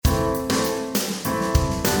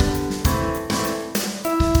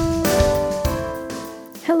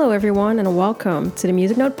Hello, everyone, and welcome to the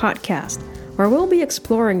Music Note Podcast, where we'll be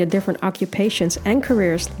exploring the different occupations and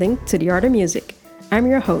careers linked to the art of music. I'm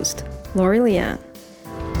your host, Lori Leanne.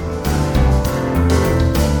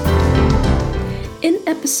 In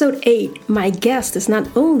episode 8, my guest is not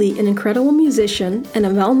only an incredible musician and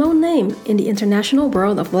a well-known name in the international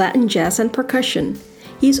world of Latin jazz and percussion,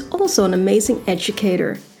 he's also an amazing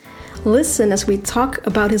educator. Listen as we talk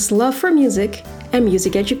about his love for music and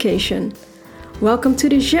music education. Welcome to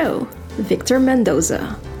the show, Victor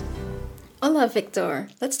Mendoza. Hola, Victor.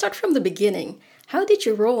 Let's start from the beginning. How did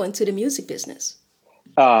you roll into the music business?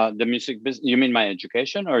 The music business, you mean my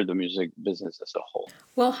education or the music business as a whole?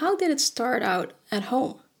 Well, how did it start out at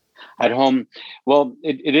home? At home, well,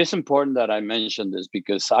 it is important that I mention this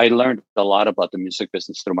because I learned a lot about the music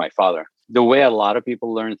business through my father. The way a lot of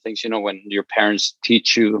people learn things, when your parents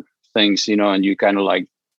teach you things, and you kind of like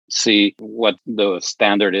see what the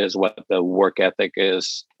standard is, what the work ethic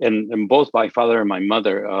is. And both my father and my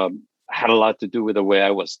mother had a lot to do with the way I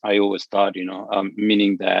always thought,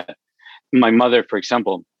 meaning that my mother, for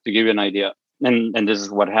example, to give you an idea, and this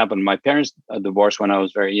is what happened. My parents divorced when I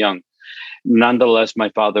was very young. Nonetheless, my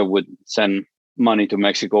father would send money to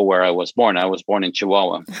Mexico where I was born. I was born in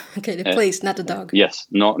Chihuahua. Okay, the place, not the dog. Yes,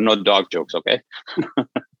 no dog jokes, okay?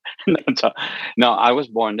 No, I was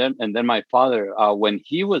born then, and then my father, when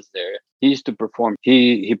he was there, he used to perform.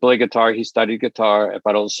 He played guitar. He studied guitar,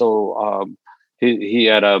 but also he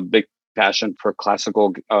had a big passion for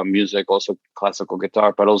classical music, also classical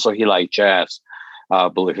guitar, but also he liked jazz,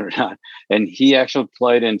 believe it or not. And he actually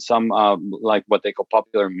played in some like what they call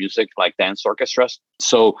popular music, like dance orchestras.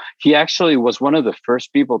 So he actually was one of the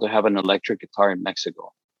first people to have an electric guitar in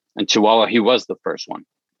Mexico. In Chihuahua, he was the first one.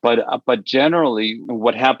 But generally,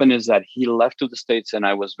 what happened is that he left to the States, and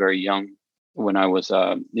I was very young when I was,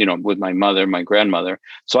 with my mother, my grandmother.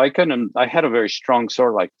 So I had a very strong sort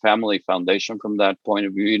of like family foundation from that point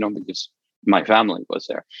of view, because my family was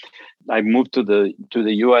there. I moved to the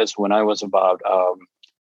U.S. when I was about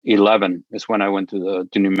 11. Is when I went to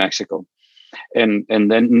New Mexico, and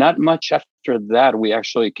then not much after that, we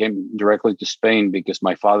actually came directly to Spain because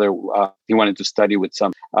my father he wanted to study with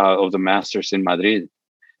some of the masters in Madrid.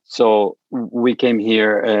 So we came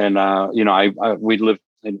here, and we lived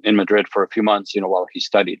in Madrid for a few months, while he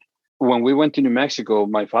studied. When we went to New Mexico,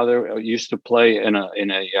 my father used to play in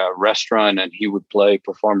a restaurant, and he would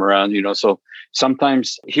perform around, So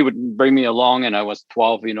sometimes he would bring me along, and I was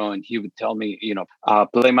 12, and he would tell me,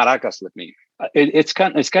 play maracas with me. It's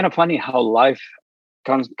kind of funny how life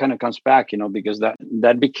comes back, because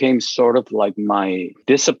that became sort of like my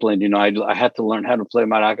discipline. I had to learn how to play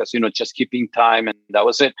maracas, just keeping time, and that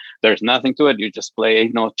was it. There's nothing to it. You just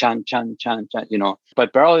play, chan, chan, chan, chan,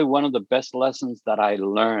 But probably one of the best lessons that I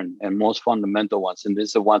learned, and most fundamental ones, and this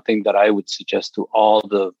is the one thing that I would suggest to all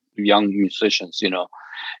the young musicians,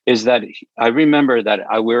 is that I remember that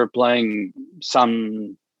we were playing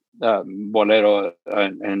some bolero,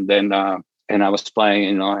 and then and I was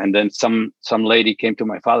playing, and then some lady came to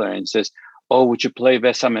my father and says, "Oh, would you play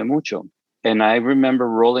Bésame Mucho?" And I remember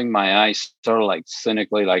rolling my eyes sort of like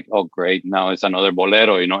cynically, like, "Oh, great. Now it's another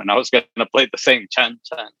bolero, and I was going to play the same chan,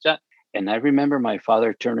 chan, chan." And I remember my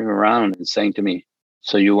father turning around and saying to me,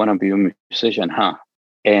 "So you want to be a musician, huh?"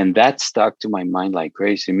 And that stuck to my mind like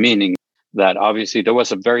crazy, meaning that obviously there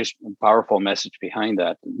was a very powerful message behind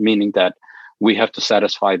that, meaning that we have to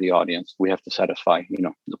satisfy the audience. We have to satisfy,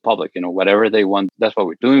 the public, whatever they want. That's what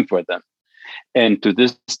we're doing for them. And to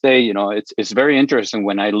this day, it's very interesting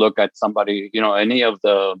when I look at somebody, any of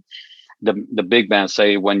the big bands,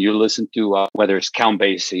 say when you listen to whether it's Count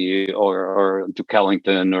Basie or Duke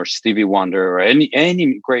Ellington or Stevie Wonder or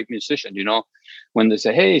any great musician, when they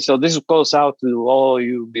say, "Hey, so this goes out to all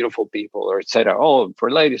you beautiful people," or etc. "Oh,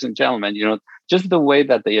 for ladies and gentlemen," just the way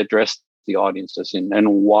that they address the audiences and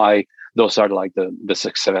why those are like the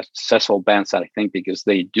successful bands, that I think, because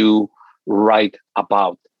they do write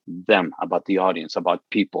about them, about the audience, about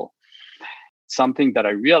people. Something that I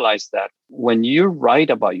realized that when you write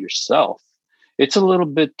about yourself, it's a little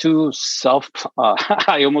bit too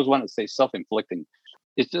I almost want to say self-inflicting.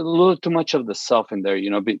 It's a little too much of the self in there,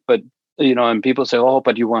 but and people say, "Oh,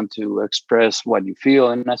 but you want to express what you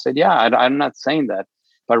feel." And I said, "Yeah, I'm not saying that.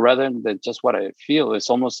 But rather than just what I feel, it's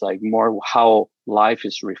almost like more how life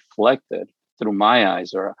is reflected through my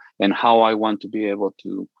eyes, and how I want to be able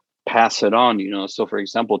to pass it on, So, for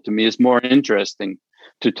example, to me, it's more interesting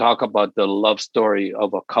to talk about the love story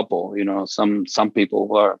of a couple, some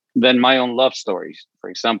people than my own love stories, for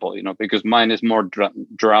example, because mine is more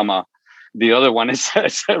drama. The other one is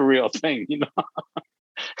a real thing,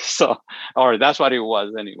 So, or that's what it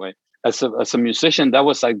was anyway. as a musician, that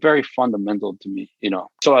was like very fundamental to me,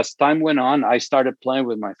 So as time went on, I started playing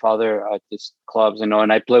with my father at these clubs, and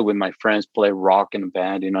I played with my friends, play rock in a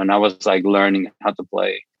band, and I was like learning how to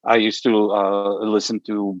play. I used to listen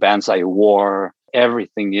to bands like War,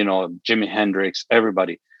 everything, Jimi Hendrix,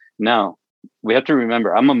 everybody. Now, we have to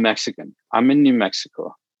remember, I'm a Mexican. I'm in New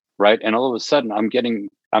Mexico, right? And all of a sudden,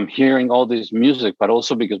 I'm hearing all this music, but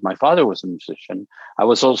also because my father was a musician, I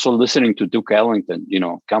was also listening to Duke Ellington,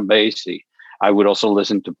 Count Basie. I would also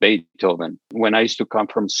listen to Beethoven. When I used to come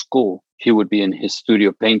from school, he would be in his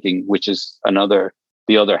studio painting, which is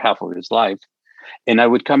the other half of his life. And I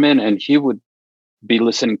would come in and he would be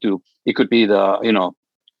listening to, it could be the,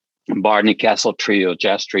 Barney Castle Trio,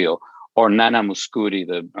 jazz trio, or Nana Mouskouri,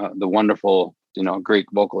 the wonderful, Greek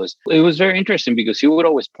vocalist. It was very interesting because he would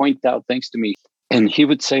always point out things to me. And he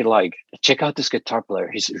would say, like, check out this guitar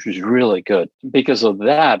player. He's really good because of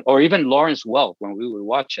that. Or even Lawrence Welk, when we would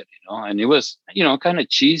watch it, and it was, kind of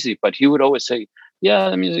cheesy, but he would always say, yeah,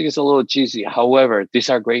 the music is a little cheesy. However, these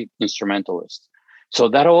are great instrumentalists. So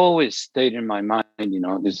that always stayed in my mind,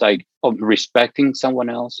 it's like respecting someone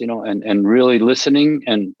else, and really listening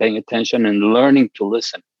and paying attention and learning to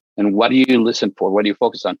listen. And what do you listen for? What do you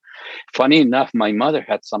focus on? Funny enough, my mother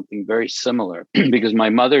had something very similar because my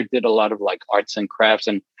mother did a lot of like arts and crafts,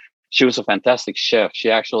 and she was a fantastic chef.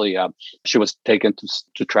 She actually, she was taken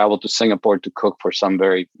to travel to Singapore to cook for some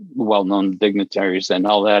very well-known dignitaries and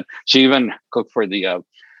all that. She even cooked for the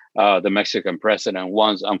Mexican president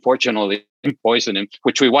once. Unfortunately, poisoned him,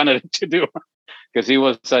 which we wanted to do because he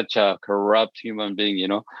was such a corrupt human being,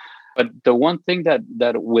 But the one thing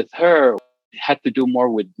that with her had to do more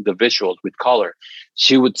with the visuals, with color.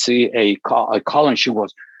 She would see a color, and she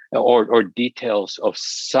was, or details of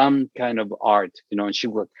some kind of art, and she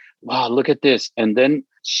would, wow, look at this. And then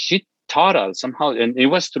she taught us somehow, and it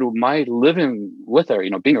was through my living with her,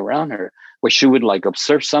 being around her, where she would like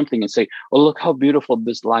observe something and say, oh, look how beautiful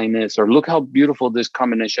this line is, or look how beautiful this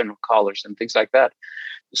combination of colors and things like that.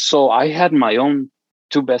 So I had my own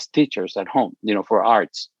two best teachers at home, for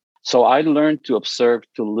arts. So I learned to observe,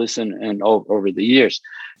 to listen, and over the years.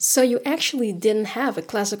 So you actually didn't have a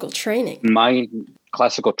classical training? My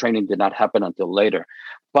classical training did not happen until later,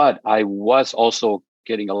 but I was also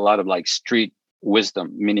getting a lot of like street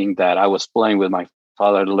wisdom, meaning that I was playing with my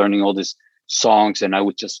father, learning all these songs, and I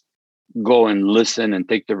would just go and listen and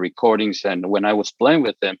take the recordings. And when I was playing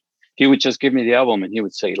with him, he would just give me the album and he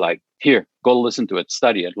would say, like, here, go listen to it,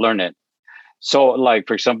 study it, learn it. So, like,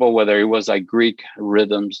 for example, whether it was like Greek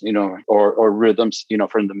rhythms, or rhythms,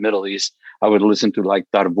 from the Middle East, I would listen to like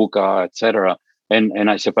darbuka, etc. And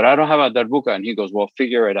I said, but I don't have a darbuka. And he goes, well,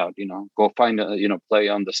 figure it out, go find play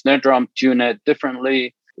on the snare drum, tune it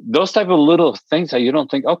differently. Those type of little things that you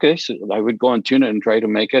don't think, okay, so I would go and tune it and try to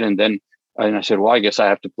make it. And I said, well, I guess I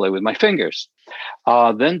have to play with my fingers.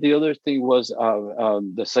 Then the other thing was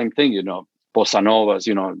the same thing, bossa novas,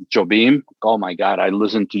 Jobim. Oh my God, I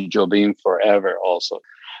listened to Jobim forever also.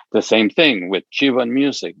 The same thing with Cuban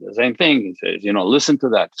music, the same thing. He says, listen to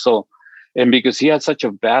that. So, and because he had such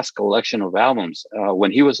a vast collection of albums,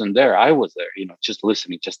 when he wasn't there, I was there, just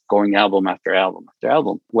listening, just going album after album after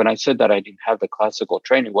album. When I said that I didn't have the classical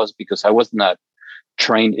training, was because I was not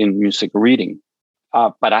trained in music reading.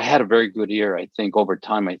 But I had a very good ear, I think, over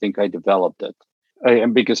time. I think I developed it.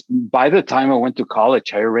 And because by the time I went to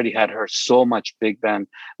college, I already had heard so much big band.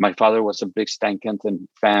 My father was a big Stan Kenton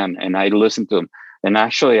fan, and I listened to him. And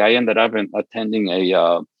actually, I ended up attending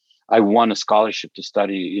I won a scholarship to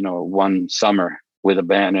study, one summer with a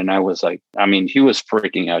band. And I was like, he was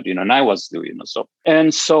freaking out, and I was doing, so.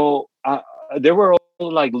 And so there were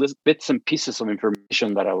all like bits and pieces of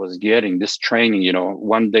information that I was getting, this training,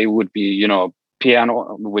 one day would be,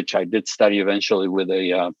 piano, which I did study eventually with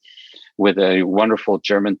a wonderful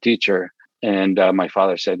German teacher. And my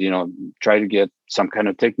father said, try to get some kind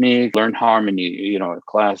of technique, learn harmony,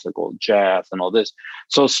 classical, jazz, and all this.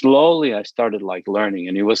 So slowly I started like learning,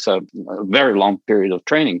 and it was a very long period of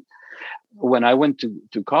training. When I went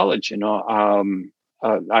to college,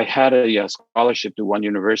 I had a scholarship to one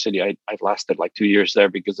university. I lasted like 2 years there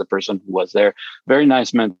because the person who was there, very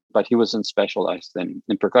nice man, but he wasn't specialized in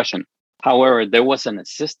percussion. However, there was an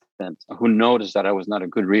assistant who noticed that I was not a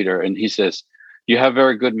good reader. And he says, you have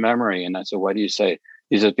very good memory. And I said, why do you say?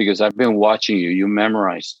 He says, because I've been watching you. You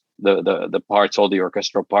memorize the parts, all the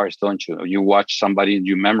orchestral parts, don't you? You watch somebody and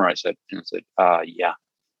you memorize it. And I said, yeah.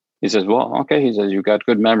 He says, well, okay. He says, you got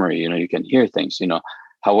good memory. You can hear things,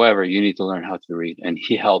 However, you need to learn how to read. And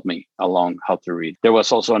he helped me along how to read. There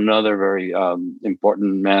was also another very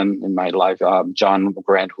important man in my life, John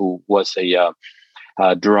Grant, who was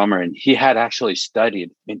drummer, and he had actually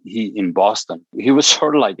studied in Boston. He was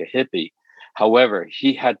sort of like a hippie. However,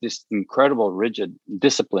 he had this incredible rigid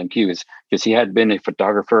discipline. Because he had been a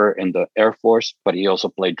photographer in the Air Force, but he also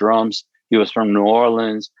played drums. He was from New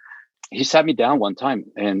Orleans. He sat me down one time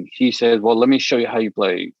and he said, "Well, let me show you how you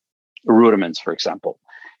play rudiments, for example."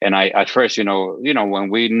 And I, at first, when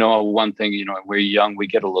we know one thing, we're young, we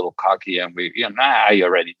get a little cocky and I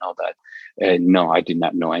already know that. And no, I did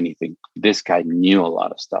not know anything. This guy knew a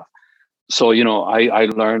lot of stuff. So, I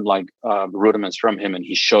learned like rudiments from him, and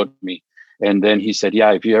he showed me. And then he said,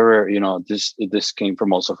 "Yeah, if you ever, this came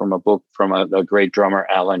from a book from a great drummer,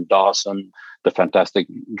 Alan Dawson, the fantastic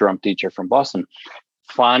drum teacher from Boston."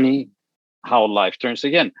 Funny how life turns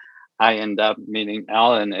again. I end up meeting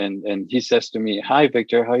Alan, and he says to me, "Hi,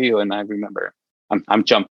 Victor, how are you?" And I remember I'm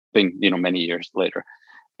jumping, many years later.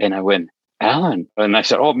 And I went, "Alan." And I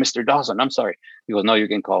said, "Oh, Mr. Dawson, I'm sorry." He goes, "No, you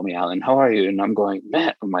can call me Alan. How are you?" And I'm going,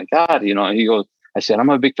 "Man, oh my God." And he goes, I said, "I'm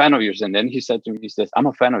a big fan of yours." And then he said to me, he says, "I'm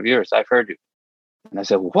a fan of yours. I've heard you." And I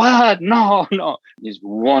said, "What? No, no." He's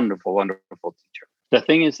wonderful, wonderful teacher. The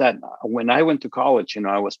thing is that when I went to college,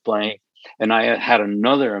 I was playing, and I had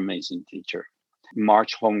another amazing teacher,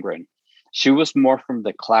 March Holmgren. She was more from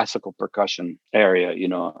the classical percussion area.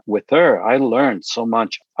 With her, I learned so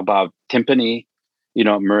much about timpani,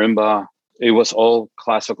 marimba. It was all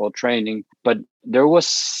classical training, but there was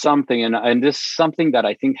something, and this is something that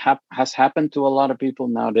I think has happened to a lot of people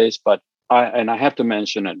nowadays. But I have to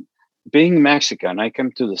mention it. Being Mexican, I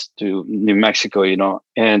came to New Mexico,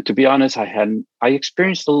 and to be honest, I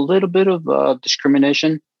experienced a little bit of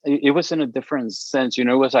discrimination. It was in a different sense, it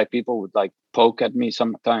was like people would like poke at me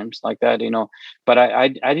sometimes like that, but I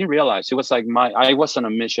didn't realize it was like I was on a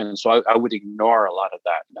mission. So I would ignore a lot of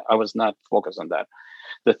that. I was not focused on that.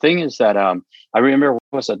 The thing is that I remember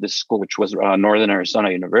I was at this school, which was Northern Arizona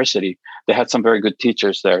University. They had some very good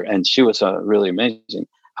teachers there, and she was really amazing.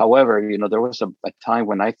 However, there was a time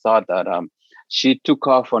when I thought that she took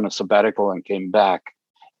off on a sabbatical and came back.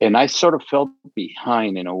 And I sort of felt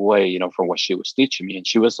behind in a way, from what she was teaching me. And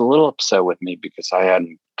she was a little upset with me because I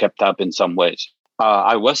hadn't kept up in some ways.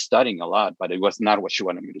 I was studying a lot, but it was not what she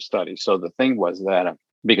wanted me to study. So the thing was that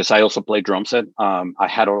because I also played drum set, I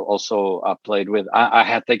had also played with, I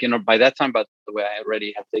had taken, by that time, by the way, I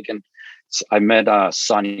already had taken, I met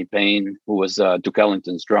Sonny Payne, who was Duke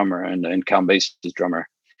Ellington's drummer and Count Basie's drummer.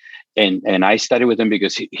 And I studied with him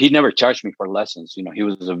because he never charged me for lessons. He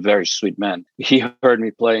was a very sweet man. He heard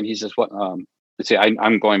me play and he says, "What?" Let's see,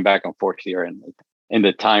 I'm going back and forth here in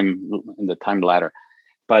the time ladder.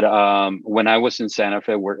 But when I was in Santa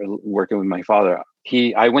Fe working with my father,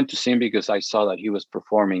 I went to see him because I saw that he was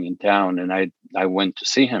performing in town, and I went to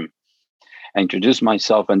see him. I introduced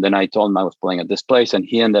myself, and then I told him I was playing at this place, and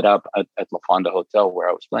he ended up at La Fonda Hotel where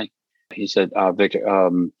I was playing. He said, "Victor,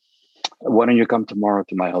 why don't you come tomorrow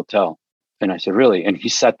to my hotel?" And I said, "Really?" And he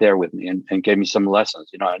sat there with me and gave me some lessons,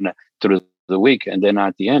 and through the week. And then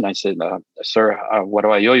at the end, I said, "Sir, what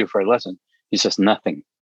do I owe you for a lesson?" He says, "Nothing."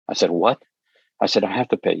 I said, "What?" I said, "I have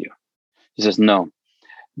to pay you." He says, "No,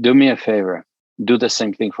 do me a favor. Do the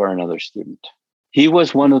same thing for another student." He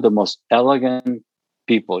was one of the most elegant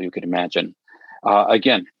people you could imagine.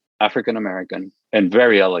 Again, African-American and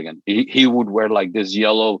very elegant. He would wear like this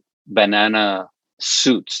yellow banana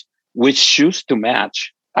suits with shoes to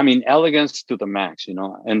match. I mean, elegance to the max,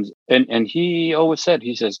 and he always said,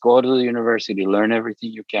 he says, "Go to the university, learn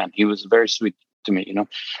everything you can." He was very sweet to me,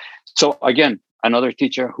 So again, another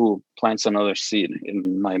teacher who plants another seed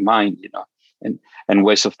in my mind, and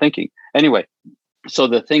ways of thinking. Anyway, so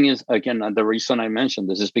the thing is, again, the reason I mentioned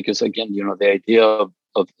this is because, again, the idea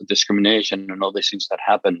of discrimination and all these things that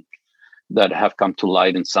happen that have come to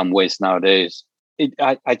light in some ways nowadays,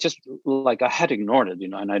 I just I had ignored it,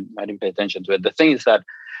 and I didn't pay attention to it. The thing is that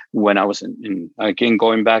when I was again,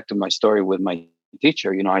 going back to my story with my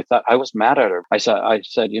teacher, I thought I was mad at her. I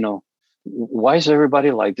said, "Why is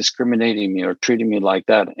everybody like discriminating me or treating me like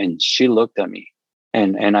that?" And she looked at me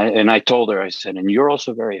and I told her, I said, "And you're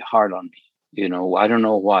also very hard on me. I don't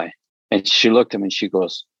know why." And she looked at me and she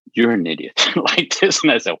goes, "You're an idiot." Like this.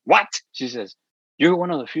 And I said, "What?" She says, "You're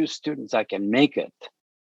one of the few students I can make it.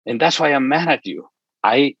 And that's why I'm mad at you."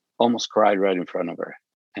 I almost cried right in front of her.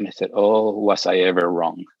 And I said, "Oh, was I ever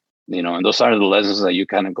wrong?" And those are the lessons that you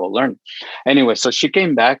kind of go learn. Anyway, so she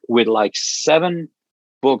came back with like 7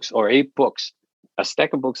 books or 8 books, a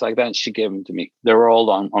stack of books like that. And she gave them to me. They were all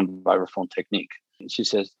on vibraphone technique. And she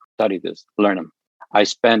says, "Study this, learn them." I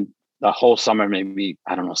spent the whole summer, maybe,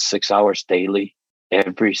 6 hours daily,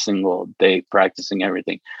 every single day, practicing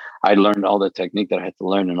everything. I learned all the technique that I had to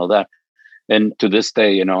learn and all that. And to this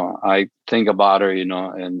day, I think about her,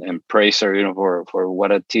 and praise her, for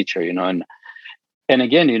what a teacher, and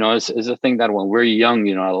again, it's a thing that when we're young,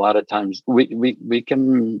 a lot of times we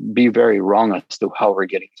can be very wrong as to how we're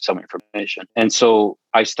getting some information. And so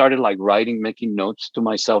I started like making notes to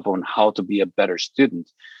myself on how to be a better student,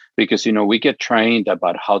 because, we get trained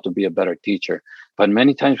about how to be a better teacher, but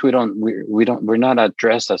many times we're not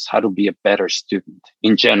addressed as how to be a better student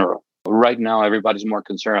in general. Right now, everybody's more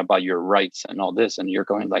concerned about your rights and all this. And you're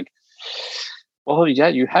going like, well, yeah,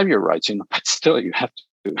 you have your rights, but still you have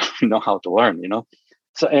to know how to learn,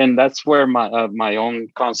 So, and that's where my own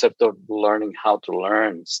concept of learning how to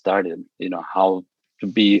learn started, how to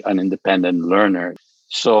be an independent learner.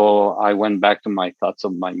 So I went back to my thoughts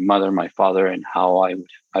of my mother, my father, and how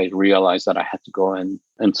I realized that I had to go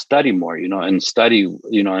and study more, and study,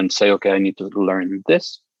 and say, okay, I need to learn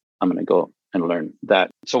this. I'm going to go and learn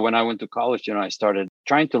that. So when I went to college, I started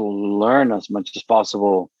trying to learn as much as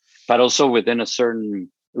possible, but also within a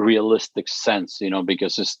certain realistic sense,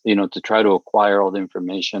 because it's, to try to acquire all the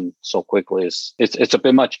information so quickly it's a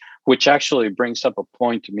bit much, which actually brings up a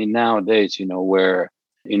point to me nowadays, where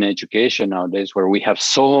in education nowadays, where we have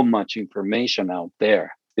so much information out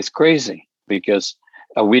there. It's crazy because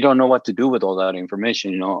we don't know what to do with all that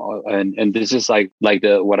information, and this is like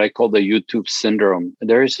the what I call the YouTube syndrome.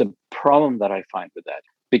 There is a problem that I find with that,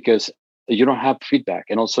 because you don't have feedback,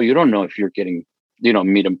 and also you don't know if you're getting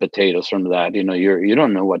meat and potatoes from that. You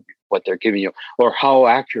don't know what they're giving you or how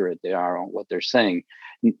accurate they are on what they're saying.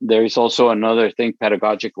 There's also another thing,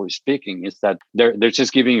 pedagogically speaking, is that they're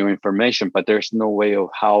just giving you information, but there's no way of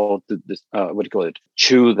how to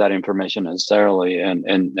chew that information necessarily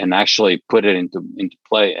and actually put it into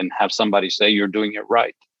play and have somebody say you're doing it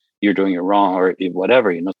right, you're doing it wrong, or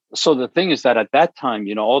whatever. So the thing is that at that time,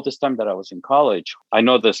 all this time that I was in college, I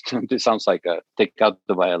know this sounds like a take out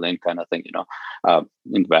the violin kind of thing,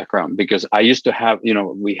 in the background, because I used to have,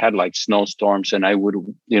 we had like snowstorms, and I would,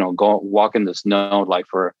 go walk in the snow like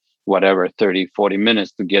for whatever, 30, 40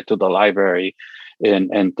 minutes to get to the library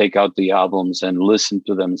and take out the albums and listen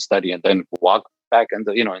to them, study, and then walk back in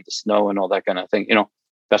the, in the snow and all that kind of thing.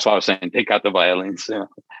 That's why I was saying, take out the violins.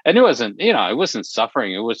 And it wasn't, I wasn't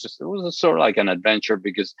suffering. It was sort of like an adventure,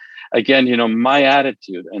 because again, my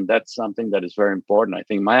attitude, and that's something that is very important. I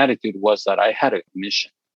think my attitude was that I had a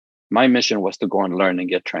mission. My mission was to go and learn and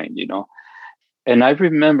get trained, And I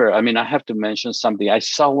remember, I have to mention something. I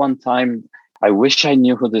saw one time, I wish I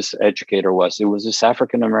knew who this educator was. It was this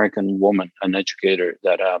African-American woman, an educator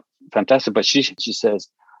that, fantastic. But she says,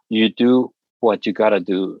 you do what you got to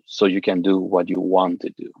do so you can do what you want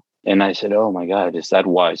to do. And I said, oh my God, is that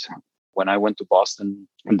wise? When I went to Boston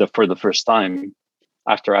for the first time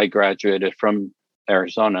after I graduated from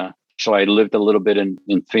Arizona, so I lived a little bit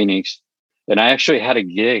in Phoenix, and I actually had a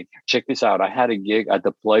gig. Check this out. I had a gig at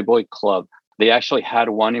the Playboy Club. They actually had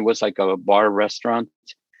one. It was like a bar restaurant.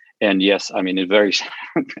 And yes, it's very,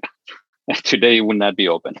 today it would not be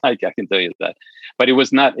open. I can tell you that. But it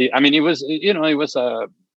was not, it was, it was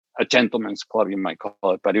a gentleman's club, you might call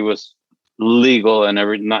it, but it was legal and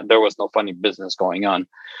there was no funny business going on.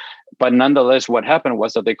 But nonetheless, what happened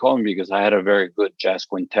was that they called me because I had a very good jazz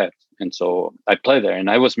quintet. And so I played there and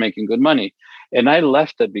I was making good money. And I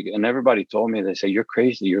left it, and everybody told me, they say, you're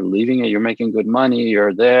crazy. You're leaving it. You're making good money.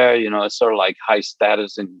 You're there. It's sort of like high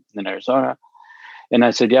status in Arizona. And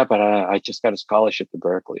I said, yeah, but I just got a scholarship to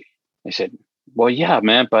Berkeley. I said, well, yeah,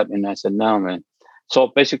 man. And I said, no, man. So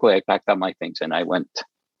basically I packed up my things and I went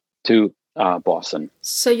to Boston.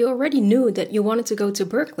 So you already knew that you wanted to go to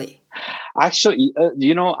Berkeley? Actually,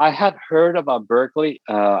 I had heard about Berkeley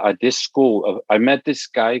at this school. I met this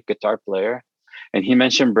guy, guitar player, and he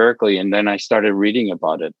mentioned Berkeley, and then I started reading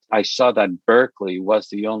about it. I saw that Berkeley was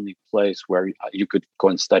the only place where you could go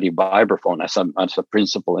and study vibraphone as a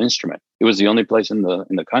principal instrument. It was the only place in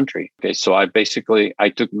the country. Okay, so I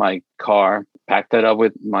took my car, packed it up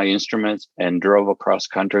with my instruments, and drove across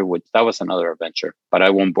country. That was another adventure, but I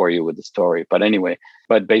won't bore you with the story. But anyway,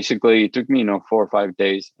 basically it took me 4 or 5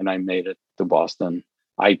 days, and I made it to Boston.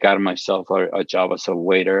 I got myself a job as a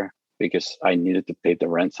waiter because I needed to pay the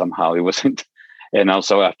rent somehow. It wasn't. And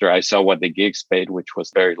also after I saw what the gigs paid, which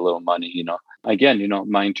was very little money, again,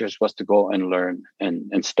 my interest was to go and learn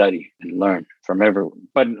and study and learn from everyone.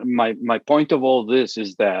 But my point of all this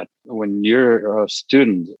is that when you're a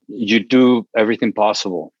student, you do everything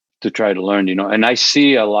possible to try to learn, and I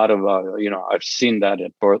see a lot of, I've seen that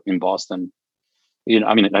in Boston,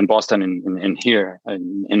 in Boston and here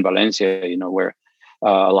in Valencia, where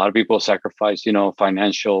a lot of people sacrifice,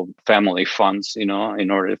 financial family funds, in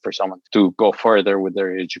order for someone to go further with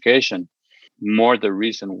their education. more the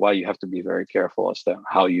reason why you have to be very careful as to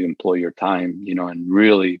how you employ your time, and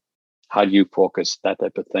really how do you focus, that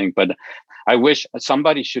type of thing. But I wish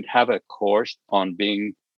somebody should have a course on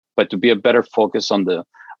but to be a better focus on the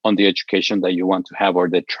education that you want to have, or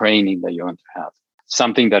the training that you want to have.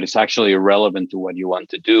 Something that is actually relevant to what you want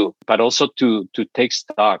to do, but also to take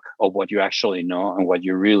stock of what you actually know and what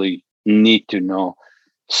you really need to know,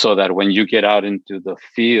 so that when you get out into the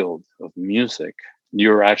field of music,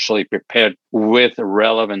 you're actually prepared with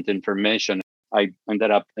relevant information. I ended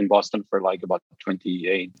up in Boston for like about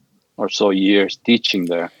 28 or so years teaching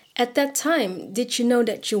there. At that time, did you know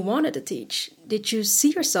that you wanted to teach? Did you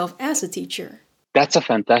see yourself as a teacher? That's a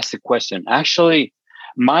fantastic question. Actually,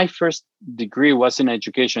 my first degree was in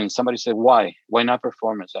education. Somebody said, why? Why not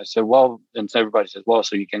performance? I said, well, and everybody says, well,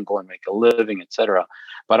 so you can go and make a living, etc.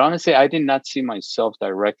 But honestly, I did not see myself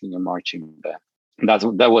directing a marching band.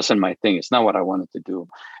 That wasn't my thing. It's not what I wanted to do.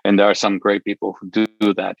 And there are some great people who do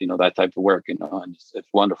that, that type of work, and it's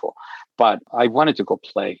wonderful. But I wanted to go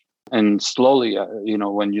play. And slowly,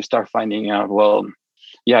 when you start finding out, well,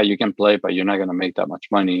 yeah, you can play, but you're not going to make that much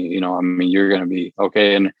money. You're going to be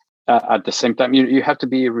okay. And at the same time, you have to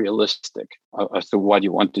be realistic as to what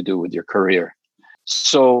you want to do with your career.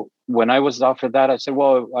 So when I was offered that, I said,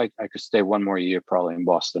 well, I could stay one more year probably in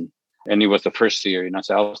Boston. And it was the first year, I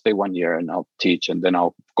said, I'll stay 1 year and I'll teach, and then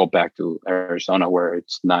I'll go back to Arizona where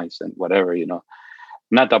it's nice and whatever,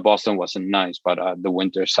 Not that Boston wasn't nice, but the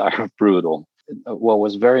winters are brutal. What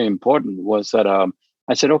was very important was that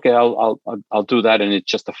I said, okay, I'll do that, and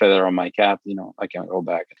it's just a feather on my cap, I can go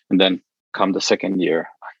back. And then come the second year,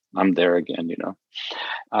 I'm there again,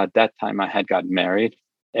 At that time, I had gotten married,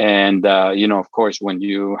 and of course, when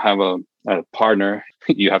you have a partner,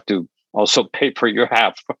 you have to also pay for your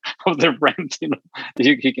half of the rent.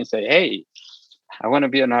 You can say, hey, I want to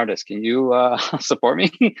be an artist. Can you support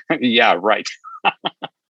me? Yeah, right.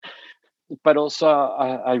 But also,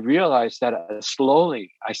 I realized that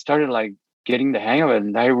slowly I started like getting the hang of it.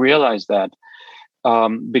 And I realized that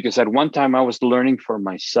because at one time I was learning for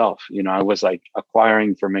myself, I was like acquiring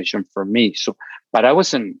information for me. But I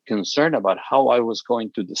wasn't concerned about how I was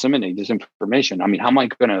going to disseminate this information. How am I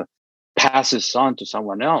going to pass this on to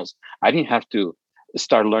someone else? I didn't have to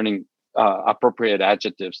start learning appropriate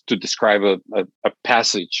adjectives to describe a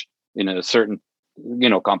passage in a certain,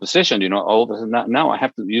 composition. Now I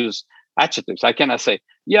have to use adjectives. I cannot say,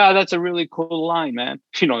 yeah, that's a really cool line, man.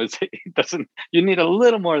 It doesn't. You need a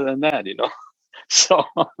little more than that. So,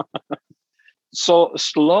 so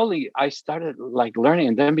slowly I started like learning,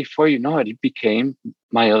 and then before you know it, it became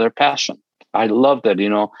my other passion. I loved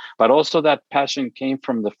it, but also that passion came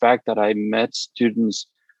from the fact that I met students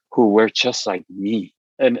who were just like me.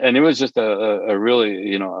 And it was just a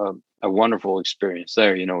really, a wonderful experience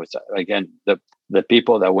there. It's again, the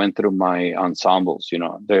people that went through my ensembles,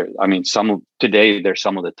 today they're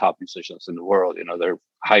some of the top musicians in the world, they're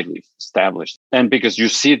highly established. And because you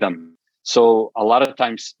see them. So a lot of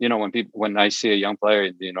times, when I see a young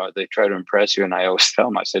player, they try to impress you. And I always tell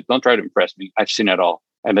them, I said, don't try to impress me. I've seen it all.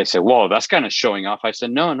 And they say, whoa, that's kind of showing off. I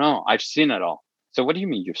said, no, I've seen it all. So what do you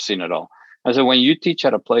mean you've seen it all? I said, when you teach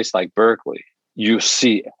at a place like Berklee, you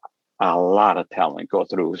see a lot of talent go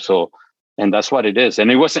through. So, and that's what it is.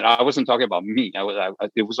 And I wasn't talking about me.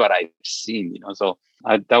 It was what I've seen, So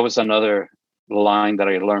that was another line that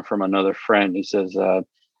I learned from another friend. He says,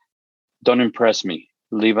 don't impress me,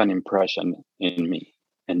 leave an impression in me.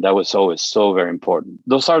 And that was always so very important.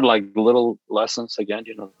 Those are like little lessons, again,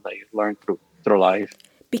 that you learn through life.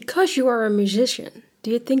 Because you are a musician, do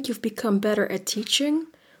you think you've become better at teaching?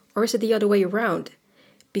 Or is it the other way around?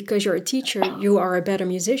 Because you're a teacher, you are a better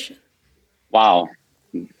musician. Wow.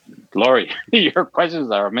 Lori, your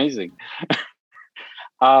questions are amazing.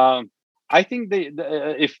 I think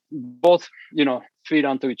if both, feed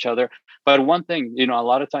onto each other. But one thing, a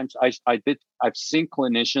lot of times I've seen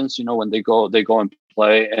clinicians, when they go and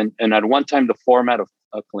play. And at one time, the format of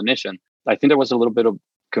a clinician, I think there was a little bit of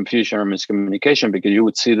confusion or miscommunication, because you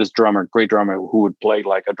would see this great drummer who would play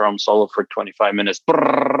like a drum solo for 25 minutes,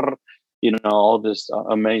 all this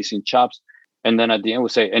amazing chops. And then at the end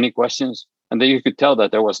would say, any questions? And then you could tell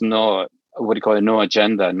that there was no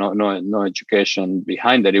agenda, no education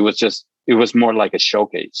behind it. It was more like a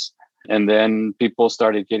showcase. And then people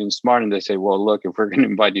started getting smart, and they say, well, look, if we're going to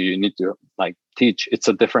invite you, you need to like teach. It's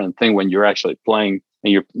a different thing when you're actually playing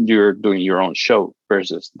and you're doing your own show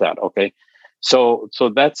versus that. Okay. So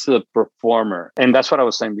that's the performer. And that's what I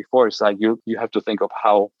was saying before. It's like you have to think of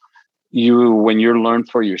how when you learn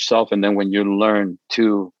for yourself, and then when you learn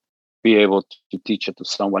to be able to teach it to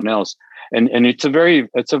someone else. And it's a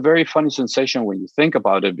very funny sensation when you think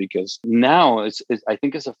about it, because now it's I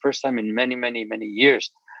think it's the first time in many, many, many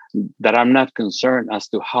years that I'm not concerned as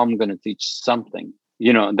to how I'm going to teach something,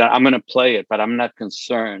 that I'm going to play it, but I'm not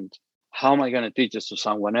concerned. How am I going to teach this to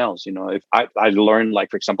someone else? If I learn,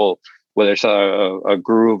 like, for example, whether it's a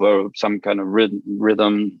groove or some kind of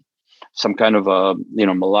rhythm, some kind of a,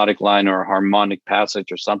 melodic line or a harmonic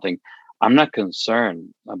passage or something, I'm not concerned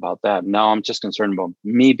about that. Now I'm just concerned about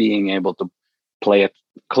me being able to play it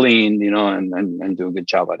clean, and do a good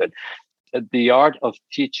job at it. The art of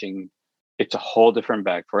teaching, it's a whole different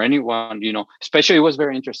bag for anyone, especially. It was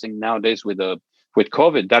very interesting nowadays with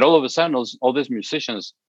COVID, that all of a sudden all these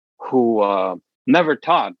musicians who never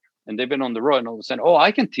taught, and they've been on the road, and all of a sudden, oh,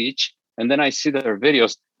 I can teach. And then I see their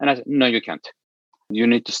videos and I said, no, you can't. You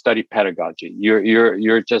need to study pedagogy.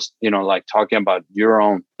 You're just, like, talking about your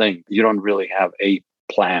own thing. You don't really have a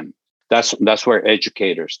plan. That's where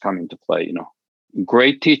educators come into play.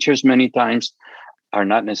 Great teachers many times are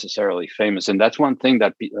not necessarily famous. And that's one thing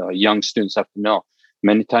that young students have to know.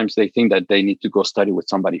 Many times they think that they need to go study with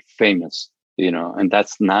somebody famous, and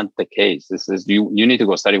that's not the case. This is, you need to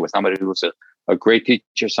go study with somebody who's a great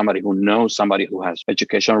teacher, somebody who knows, somebody who has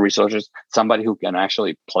educational resources, somebody who can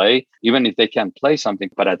actually play, even if they can't play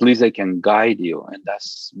something, but at least they can guide you. And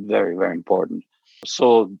that's very, very important.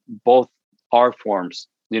 So both art forms,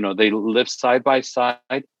 they live side by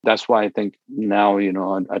side. That's why I think now,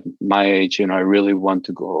 at my age, I really want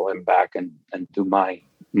to go back and do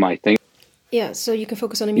my thing. Yeah, so you can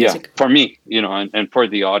focus on the music. Yeah, for me, and for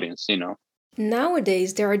the audience,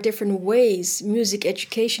 Nowadays, there are different ways music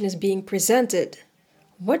education is being presented.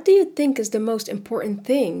 What do you think is the most important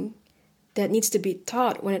thing that needs to be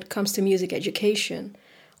taught when it comes to music education?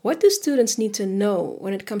 What do students need to know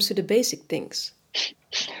when it comes to the basic things?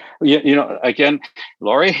 Yeah, again,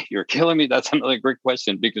 Lori, you're killing me. That's another great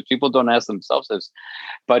question, because people don't ask themselves this.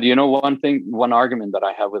 But one argument that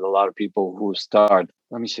I have with a lot of people who start,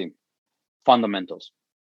 let me see, fundamentals.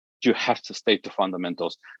 You have to stay to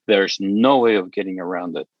fundamentals. There's no way of getting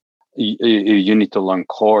around it. You need to learn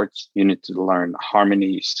chords. You need to learn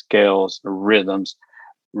harmony, scales, rhythms,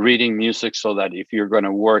 reading music, so that if you're going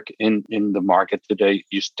to work in the market today,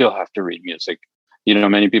 you still have to read music.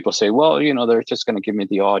 Many people say, well, they're just going to give me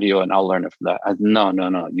the audio and I'll learn it from that. No.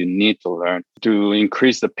 You need to learn to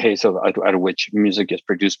increase the pace at which music is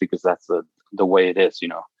produced, because that's the way it is,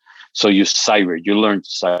 So you sight read, you learn to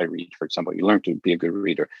sight read, for example, you learn to be a good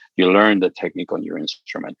reader, you learn the technique on your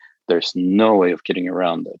instrument. There's no way of getting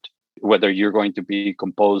around it. Whether you're going to be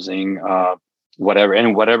composing,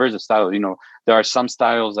 whatever the style, there are some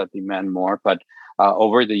styles that demand more, but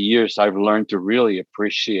over the years, I've learned to really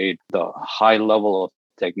appreciate the high level of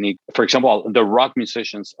technique. For example, the rock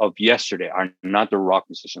musicians of yesterday are not the rock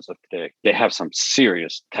musicians of today. They have some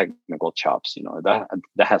serious technical chops. That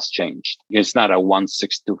has changed. It's not a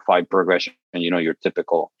 1-6-2-5 progression, your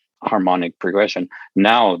typical harmonic progression.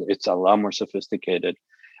 Now it's a lot more sophisticated.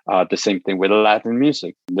 The same thing with Latin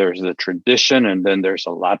music. There's the tradition, and then there's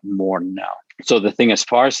a lot more now. So the thing, as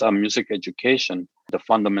far as music education, the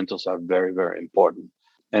fundamentals are very, very important.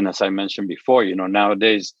 And as I mentioned before,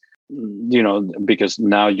 nowadays, because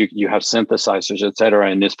now you have synthesizers, etc.,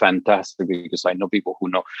 and it's fantastic, because I know people who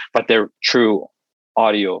know, but they're true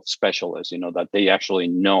audio specialists, that they actually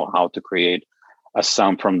know how to create a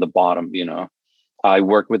sound from the bottom. I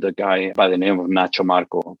work with a guy by the name of Nacho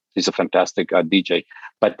Marco. He's a fantastic DJ,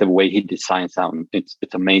 but the way he designs sound, it's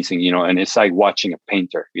amazing, and it's like watching a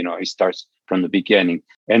painter. He starts from the beginning,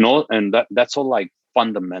 and that's all like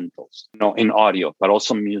fundamentals, in audio, but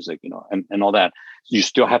also music, and all that. You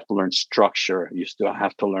still have to learn structure. You still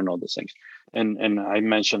have to learn all these things. And I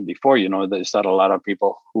mentioned before, there's not a lot of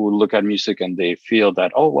people who look at music and they feel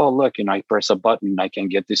that, oh, well, look, I press a button, I can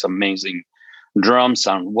get this amazing drum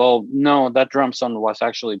sound. Well, no, that drum sound was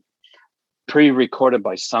actually pre-recorded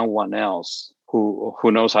by someone else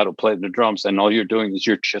who knows how to play the drums, and all you're doing is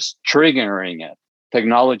you're just triggering it.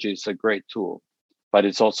 Technology is a great tool, but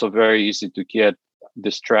it's also very easy to get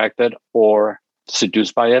distracted or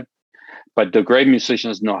seduced by it. But the great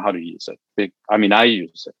musicians know how to use it. I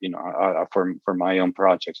use it, for my own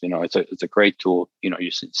projects. It's a great tool.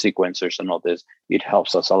 Using sequencers and all this, it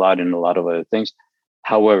helps us a lot in a lot of other things.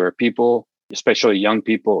 However, people, especially young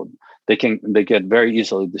people, they get very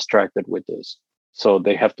easily distracted with this. So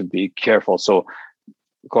they have to be careful. So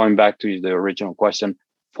going back to the original question,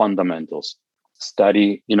 fundamentals,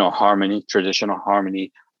 study, harmony, traditional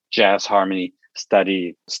harmony, jazz harmony,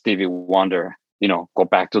 study Stevie Wonder, go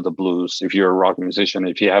back to the blues. If you're a rock musician,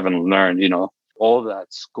 if you haven't learned, all that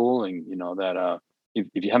schooling, that if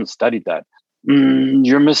you haven't studied that,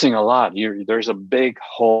 You're missing a lot. There's a big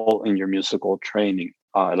hole in your musical training.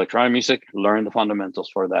 Electronic music, learn the fundamentals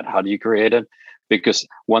for that. How do you create it? Because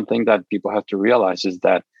one thing that people have to realize is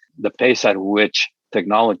that the pace at which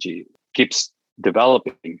technology keeps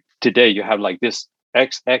developing. Today, you have like this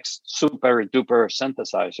XX super duper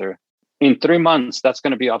synthesizer. In 3 months, that's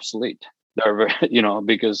going to be obsolete.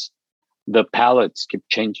 Because the palettes keep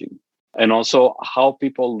changing, and also how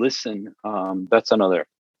people listen. That's another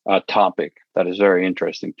topic that is very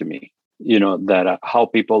interesting to me. That how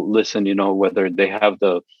people listen. Whether they have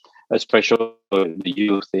especially the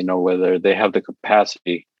youth. Whether they have the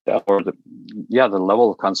capacity or the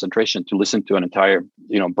level of concentration to listen to an entire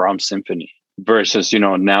Brahms symphony versus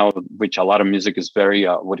now, which a lot of music is very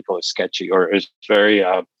what do you call it, sketchy, or it's very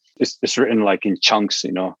it's written like in chunks.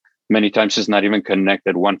 Many times it's not even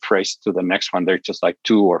connected one phrase to the next one. They're just like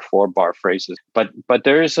 2 or 4 bar phrases. But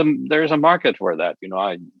there is a market for that.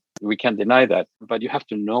 We can't deny that. But you have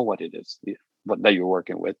to know what it is that you're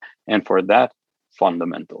working with, and for that,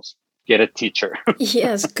 fundamentals. Get a teacher.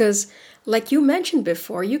 Yes, because like you mentioned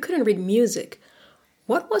before, you couldn't read music.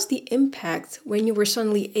 What was the impact when you were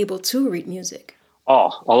suddenly able to read music?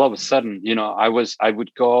 Oh, all of a sudden, I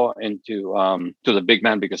would go into to the big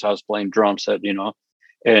band because I was playing drum set,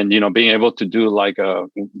 and being able to do like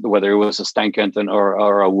whether it was a Stan Kenton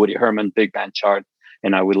or a Woody Herman big band chart,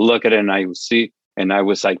 and I would look at it and I would see, and I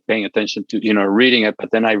was like paying attention to reading it,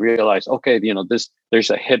 but then I realized, okay, there's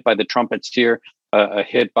a hit by the trumpets here, a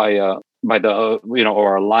hit by the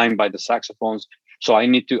or a line by the saxophones. So I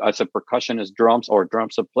need to, as a percussionist, drums or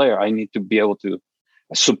drum set player, I need to be able to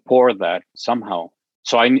support that somehow.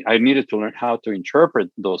 So I needed to learn how to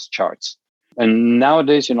interpret those charts. And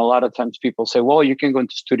nowadays, a lot of times people say, well, you can go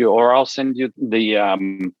into studio, or I'll send you the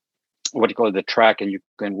what do you call it, the track, and you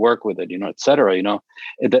can work with it, et cetera.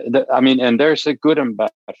 And there's a good and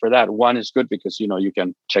bad for that. One is good because you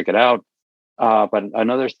can check it out, but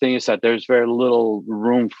another thing is that there's very little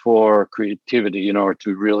room for creativity, or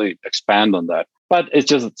to really expand on that. But it's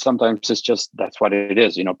just sometimes that's what it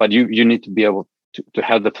is, But you need to be able to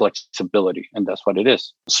have the flexibility, and that's what it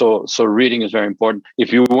is. So reading is very important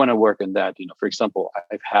if you want to work in that. For example,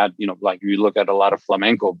 I've had, like you look at a lot of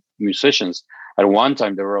flamenco musicians. At one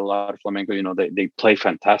time, there were a lot of flamenco. They play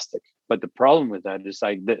fantastic, but the problem with that is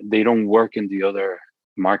like they don't work in the other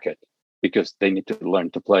market because they need to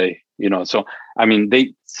learn to play. So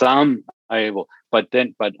some are able, but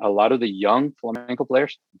a lot of the young flamenco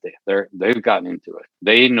players, they've gotten into it.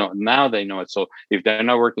 They know it. So if they're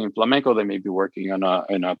not working in flamenco, they may be working in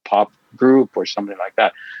a pop group or something like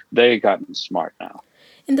that. They've gotten smart now.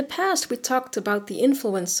 In the past, we talked about the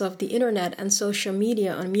influence of the internet and social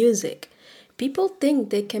media on music. People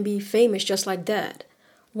think they can be famous just like that.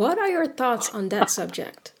 What are your thoughts on that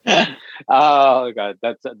subject? Oh God,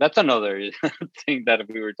 that's another thing that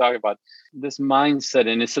we were talking about. This mindset,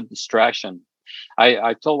 and it's a distraction.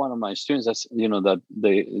 I told one of my students that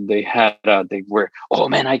they were, oh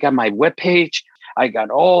man, I got my webpage, I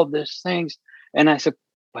got all these things, and I said,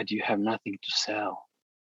 but you have nothing to sell.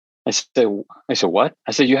 I said what?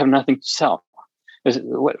 I said, you have nothing to sell. I said,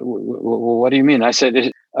 what do you mean? I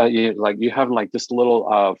said, you have like this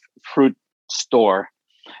little fruit store,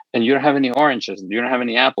 and you don't have any oranges, you don't have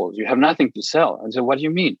any apples, you have nothing to sell. I said, what do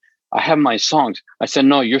you mean? I have my songs. I said,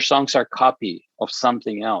 no, your songs are a copy of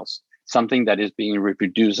something else, something that is being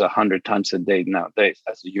reproduced 100 times a day nowadays.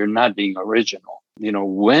 I said, you're not being original.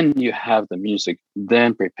 When you have the music,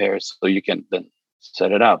 then prepare so you can then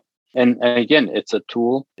set it up. And again, it's a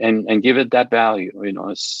tool, and give it that value.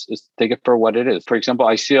 It's take it for what it is. For example,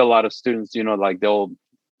 I see a lot of students, like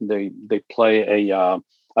they play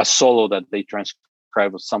a solo that they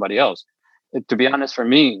transcribe with somebody else. To be honest, for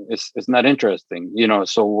me, it's not interesting.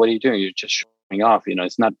 So what are you doing? You're just showing off.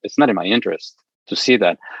 It's not in my interest to see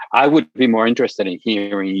that. I would be more interested in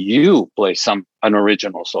hearing you play an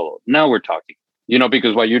original solo. Now we're talking.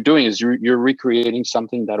 Because what you're doing is you're recreating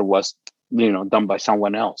something that was done by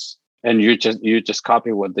someone else, and you just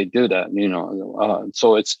copy what they do.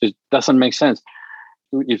 So it doesn't make sense.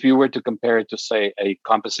 If you were to compare it to, say, a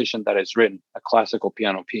composition that is written, a classical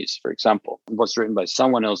piano piece, for example, was written by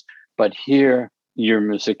someone else, but here your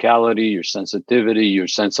musicality, your sensitivity, your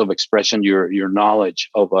sense of expression, your knowledge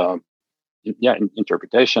of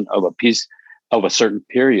interpretation of a piece of a certain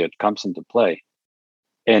period comes into play,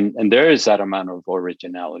 and there is that amount of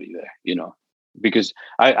originality there, because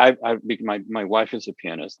my wife is a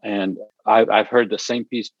pianist, and I've heard the same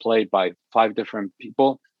piece played by 5 different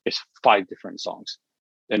people. It's 5 different songs,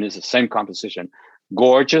 and it's the same composition,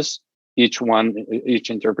 gorgeous, each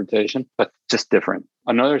interpretation, but just different.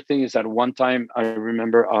 Another thing is that one time I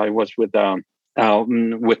remember I was with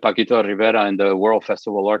with Paquito Rivera and the World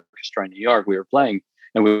Festival Orchestra in New York. We were playing,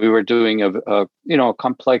 and we were doing a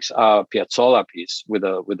complex Piazzolla piece with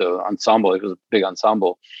a ensemble. It was a big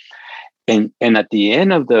ensemble, and at the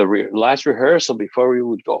end of the last rehearsal, before we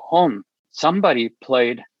would go home, somebody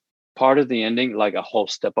played part of the ending like a whole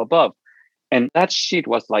step above, and that sheet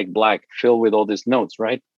was like black, filled with all these notes,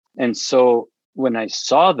 right? And so when I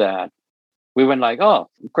saw that, we went like, oh,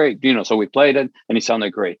 great, so we played it and it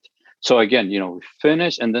sounded great. So again, we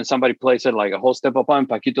finished, and then somebody plays it like a whole step up, and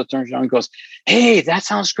Paquito turns around and goes, hey, that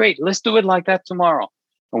sounds great. Let's do it like that tomorrow.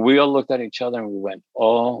 And we all looked at each other and we went,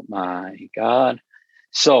 oh my God.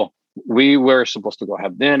 So we were supposed to go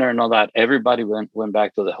have dinner and all that. Everybody went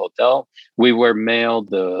back to the hotel. We were mailed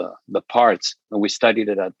the parts, and we studied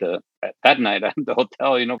it at that night at the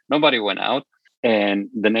hotel. Nobody went out. And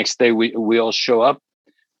the next day we all show up,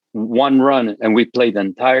 one run, and we played the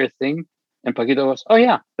entire thing. And Paquito goes, oh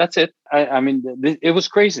yeah, that's it. I mean, it was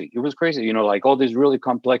crazy. It was crazy, like all this really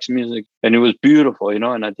complex music, and it was beautiful,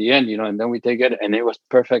 and at the end, and then we take it, and it was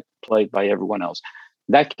perfect, played by everyone else.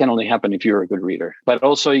 That can only happen if you're a good reader. But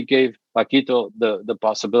also it gave Paquito the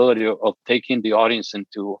possibility of taking the audience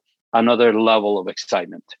into another level of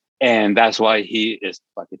excitement. And that's why he is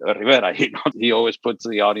Paquito Rivera. He always puts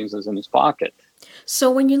the audiences in his pocket.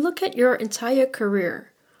 So when you look at your entire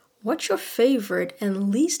career, what's your favorite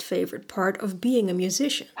and least favorite part of being a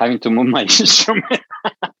musician? Having to move my instrument.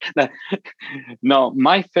 No,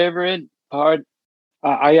 my favorite part,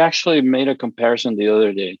 I actually made a comparison the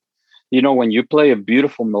other day. When you play a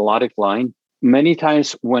beautiful melodic line, many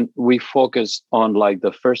times when we focus on like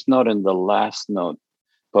the first note and the last note,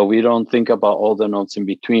 but we don't think about all the notes in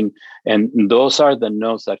between. And those are the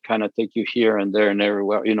notes that kind of take you here and there and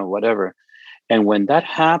everywhere, whatever. And when that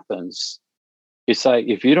happens, it's like,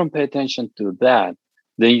 if you don't pay attention to that,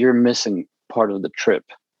 then you're missing part of the trip,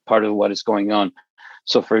 part of what is going on.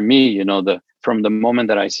 So for me, from the moment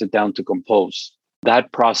that I sit down to compose,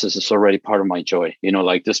 that process is already part of my joy.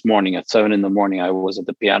 Like this morning at 7 a.m, I was at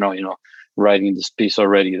the piano, writing this piece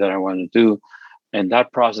already that I want to do. And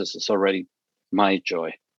that process is already my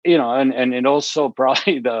joy, and it also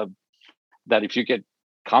probably that if you get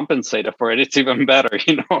compensated for it, it's even better,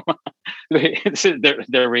 it's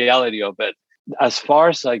the reality of it. As far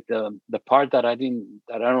as like the part that I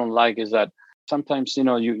don't like is that sometimes,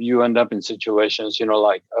 you end up in situations,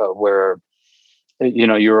 where,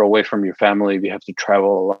 you're away from your family. You have to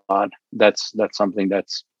travel a lot. That's something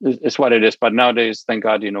it's what it is. But nowadays, thank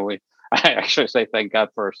God, I actually say thank God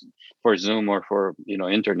for Zoom or for,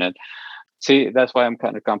 internet. See, that's why I'm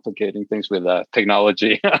kind of complicating things with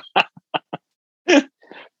technology.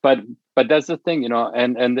 But that's the thing,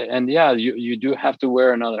 and yeah, you do have to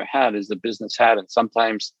wear another hat, is the business hat. And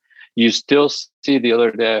sometimes you still see, the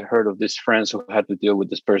other day I heard of these friends who had to deal with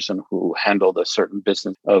this person who handled a certain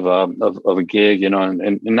business of a gig, and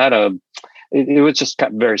not it was just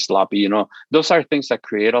very sloppy, Those are things that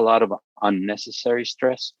create a lot of unnecessary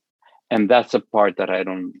stress. And that's the part that I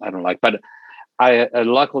don't like. But I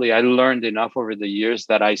luckily I learned enough over the years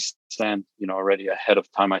that I stand, already ahead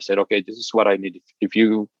of time. I said, okay, this is what I need. If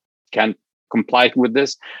you can't comply with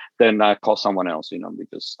this, then I call someone else,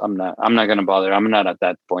 because I'm not going to bother. I'm not at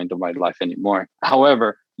that point of my life anymore.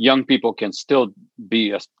 However, young people can still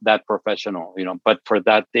be that professional, but for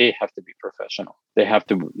that, they have to be professional. They have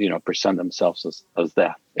to, present themselves as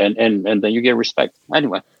that. And then you get respect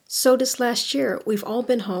anyway. So this last year, we've all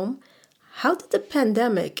been home. How did the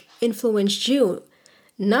pandemic influence you,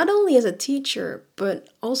 not only as a teacher, but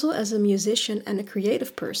also as a musician and a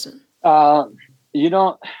creative person?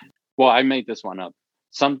 Well, I made this one up.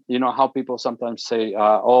 How people sometimes say,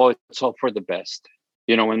 "Oh, it's all for the best."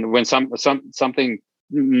 When something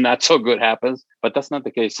not so good happens, but that's not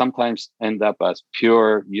the case. Sometimes end up as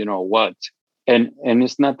pure, what, and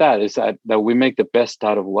it's not that. It's that we make the best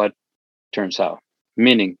out of what turns out.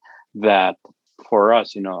 Meaning that for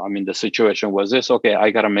us, the situation was this. Okay, I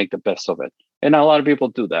got to make the best of it, and a lot of people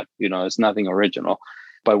do that. It's nothing original,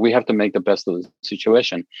 but we have to make the best of the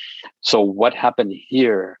situation. So what happened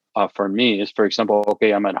here for me is, for example,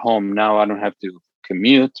 okay, I'm at home now. I don't have to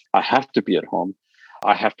commute. I have to be at home.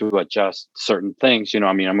 I have to adjust certain things.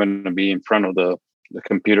 I'm going to be in front of the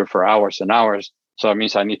computer for hours and hours. So that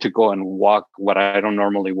means I need to go and walk what I don't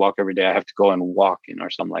normally walk every day. I have to go and walk, or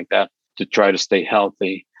something like that to try to stay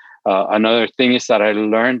healthy. Another thing is that I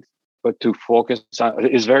learned to focus on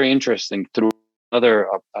is very interesting through another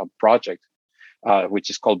project, which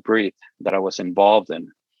is called Breathe, that I was involved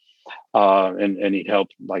in. And it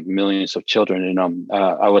helped like millions of children.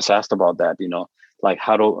 I was asked about that, like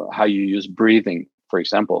how you use breathing, for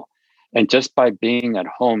example. And just by being at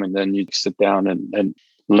home, and then you sit down and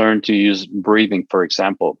learn to use breathing, for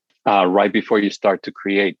example, right before you start to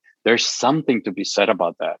create. There's something to be said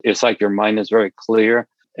about that. It's like your mind is very clear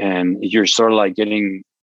and you're sort of like getting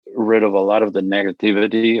rid of a lot of the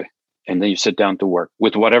negativity. And then you sit down to work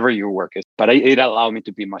with whatever your work is. But it allowed me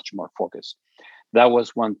to be much more focused. That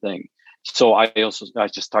was one thing. So I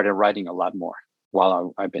just started writing a lot more.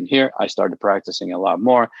 While I've been here, I started practicing a lot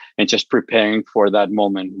more and just preparing for that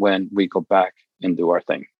moment when we go back and do our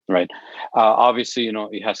thing. Right. Obviously,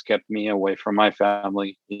 it has kept me away from my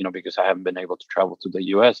family, because I haven't been able to travel to the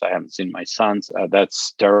US. I haven't seen my sons.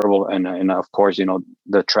 That's terrible. And of course,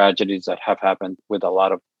 the tragedies that have happened with a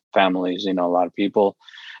lot of families, a lot of people,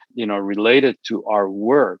 related to our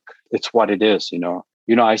work. It's what it is,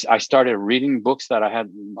 I started reading books that I had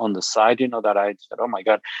on the side, that I said, oh my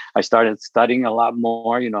God, I started studying a lot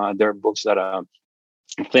more. There are books that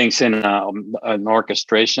things in an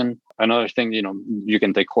orchestration. Another thing, you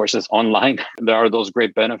can take courses online. There are those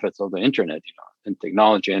great benefits of the internet, and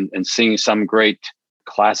technology and seeing some great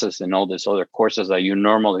classes and all these other courses that you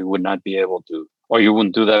normally would not be able to, or you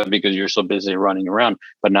wouldn't do that because you're so busy running around.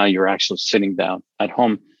 But now you're actually sitting down at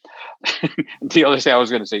home. The other thing I was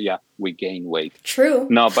going to say, yeah, we gain weight. True.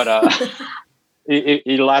 No, but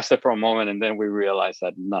it lasted for a moment, and then we realized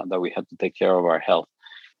that we had to take care of our health.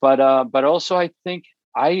 But also, I think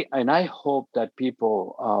I hope that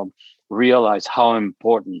people realize how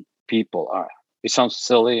important people are. It sounds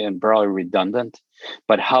silly and probably redundant,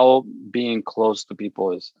 but how being close to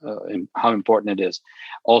people is, how important it is.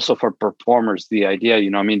 Also for performers, the idea,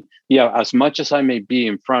 as much as I may be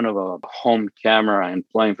in front of a home camera and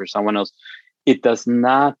playing for someone else, it does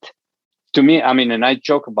not, to me, and I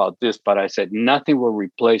joke about this, but I said nothing will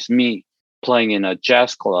replace me playing in a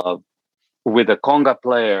jazz club with a conga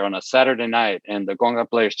player on a Saturday night, and the conga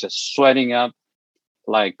player is just sweating up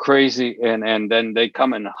like crazy, and then they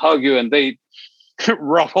come and hug you and they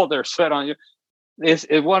ruffle their sweat on you. It's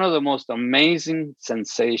one of the most amazing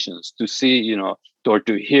sensations to see, or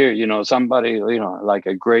to hear, somebody, like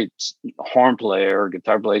a great horn player or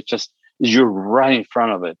guitar player, just you're right in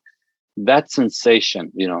front of it. That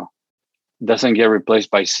sensation, doesn't get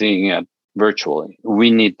replaced by seeing it virtually.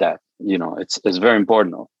 We need that, it's very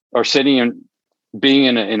important. Or sitting and being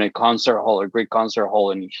in a concert hall, a great concert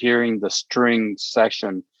hall, and hearing the string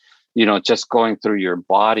section, just going through your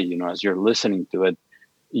body, as you're listening to it.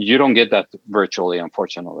 You don't get that virtually,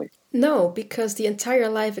 unfortunately. No, because the entire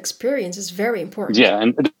live experience is very important. Yeah,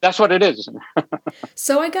 and that's what it is.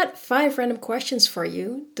 So I got 5 random questions for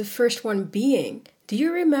you. The first one being, do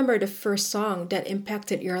you remember the first song that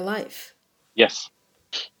impacted your life? Yes.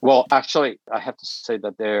 Well, actually, I have to say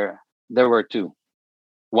that there were 2.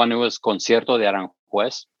 One was Concierto de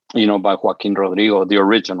Aranjuez, by Joaquin Rodrigo, the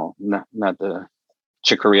original, not the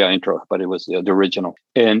Chicoria intro, but it was the original.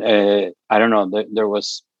 And I don't know, there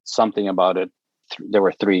was something about it. There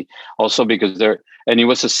were 3. Also because and it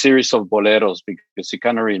was a series of boleros, because it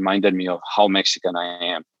kind of reminded me of how Mexican I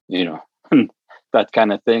am, that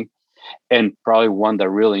kind of thing. And probably one that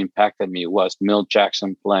really impacted me was Milt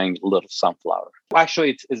Jackson playing Little Sunflower.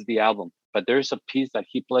 Actually, it's the album, but there's a piece that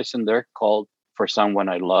he plays in there called For Someone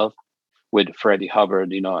I Love with Freddie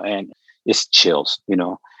Hubbard, and it's chills,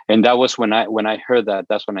 And that was when I heard that,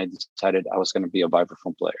 that's when I decided I was going to be a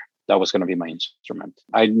vibraphone player. That was going to be my instrument.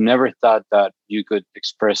 I never thought that you could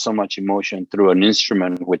express so much emotion through an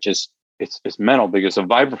instrument, which is, it's metal, because a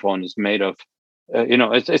vibraphone is made of,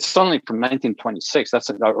 it's only from 1926. That's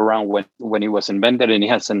around when it was invented, and it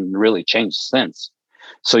hasn't really changed since.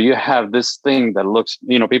 So you have this thing that looks,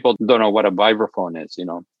 people don't know what a vibraphone is.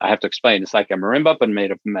 I have to explain. It's like a marimba, but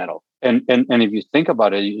made of metal. And if you think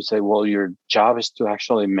about it, you say, well, your job is to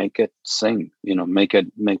actually make it sing,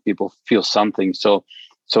 make people feel something. So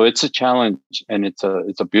it's a challenge, and it's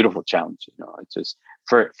a beautiful challenge. It's just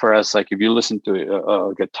for us, like if you listen to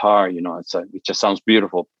a guitar, it just sounds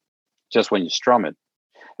beautiful just when you strum it.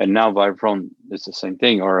 And now vibraphone is the same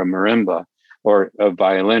thing, or a marimba, or a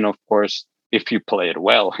violin, of course. If you play it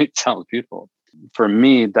well, it sounds beautiful. For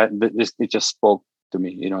me, it just spoke to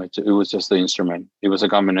me. It was just the instrument. It was a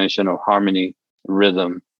combination of harmony,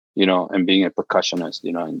 rhythm, and being a percussionist,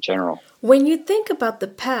 in general. When you think about the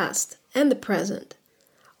past and the present,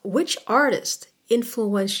 which artist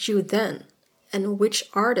influenced you then, and which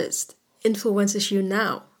artist influences you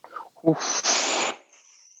now? Oof.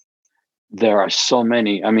 There are so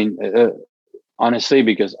many. Honestly,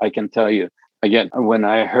 because I can tell you, again, when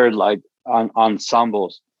I heard like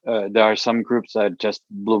ensembles, there are some groups that just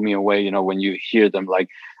blew me away. When you hear them, like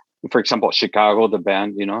for example, Chicago, the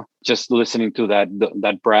band, just listening to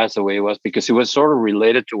that brass the way it was, because it was sort of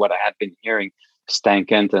related to what I had been hearing. Stan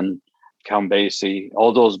Kenton, Count Basie,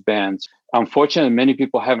 all those bands. unfortunately, many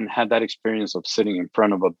people haven't had that experience of sitting in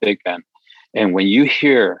front of a big band. And when you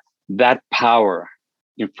hear that power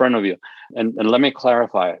in front of you, and let me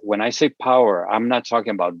clarify, when I say power, I'm not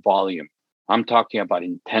talking about volume. I'm talking about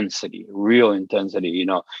intensity, real intensity,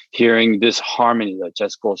 hearing this harmony that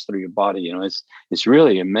just goes through your body, it's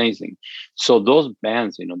really amazing. So those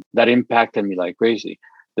bands, that impacted me like crazy.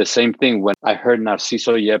 The same thing when I heard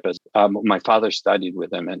Narciso Yepes. My father studied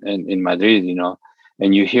with him in Madrid,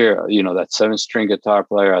 and you hear, that 7-string guitar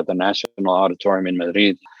player at the National Auditorium in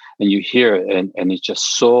Madrid, and you hear it, and it's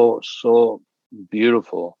just so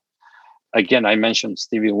beautiful. Again, I mentioned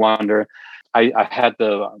Stevie Wonder. I had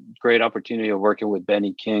the great opportunity of working with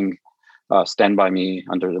Benny King, Stand By Me,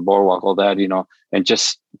 Under the Boardwalk, all that, and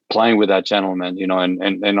just playing with that gentleman,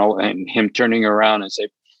 and him turning around and say,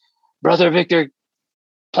 "Brother Victor,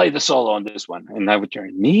 play the solo on this one." And I would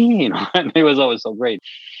turn, me, and it was always so great.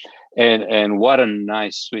 And what a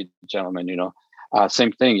nice, sweet gentleman,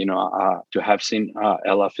 same thing, to have seen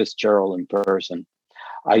Ella Fitzgerald in person.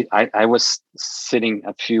 I was sitting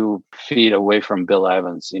a few feet away from Bill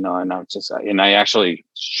Evans, and I actually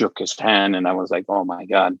shook his hand, and I was like, oh my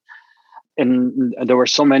God. And there were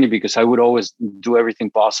so many, because I would always do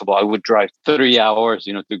everything possible. I would drive 3 hours,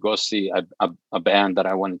 to go see a band that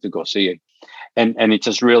I wanted to go see. And it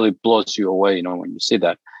just really blows you away, when you see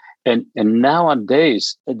that. And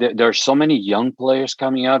nowadays there are so many young players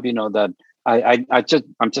coming up, that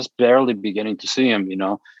I'm just barely beginning to see them,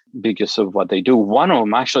 because of what they do. One of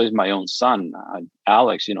them actually is my own son,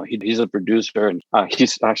 Alex. He's a producer, and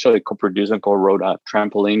he's actually co-produced and co-wrote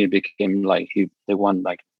Trampoline. It became like they won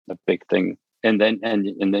like a big thing. And then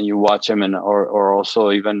you watch him, or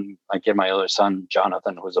also even I get my other son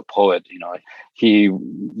Jonathan, who's a poet. He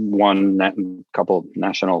won a couple of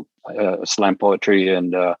national slam poetry,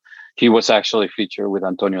 and he was actually featured with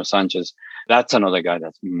Antonio Sanchez. That's another guy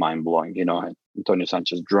that's mind blowing. Antonio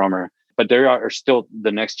Sanchez, drummer. But there are still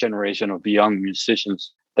the next generation of young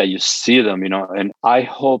musicians that you see them, and I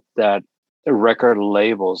hope that the record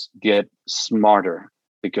labels get smarter,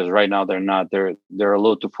 because right now they're not. They're a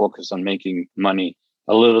little too focused on making money,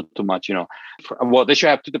 a little too much, Well, they should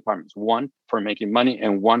have 2 departments: one for making money,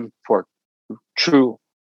 and one for true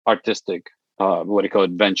artistic,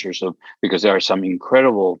 adventures. Because there are some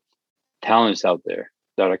incredible talents out there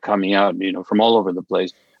that are coming out, from all over the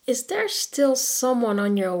place. Is there still someone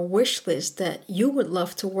on your wish list that you would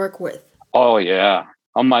love to work with? Oh, yeah.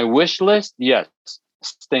 On my wish list, yes,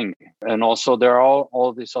 Sting. And also there are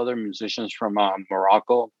all these other musicians from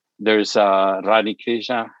Morocco. There's Rani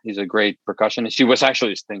Krishna. He's a great percussionist. He was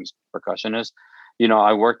actually Sting's percussionist.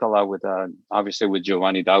 I worked a lot with, obviously, with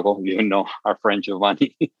Giovanni Dago, our friend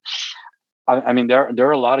Giovanni. I mean, there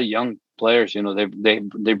are a lot of young players,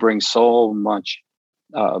 they bring so much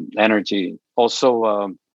energy.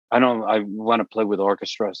 Also, I know I want to play with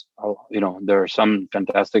orchestras. There are some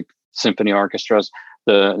fantastic symphony orchestras,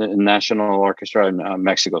 the National Orchestra in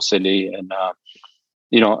Mexico City, and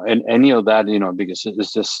and any of that, because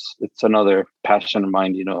it's another passion of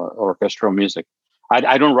mine, orchestral music.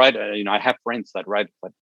 I don't write, I have friends that write,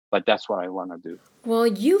 but that's what I want to do. Well,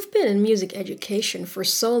 you've been in music education for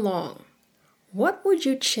so long. What would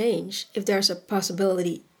you change, if there's a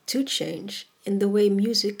possibility to change, in the way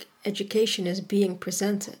music education is being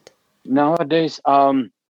presented? Nowadays,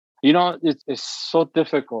 it's so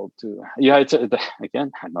difficult to. Yeah,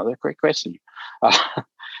 again another great question.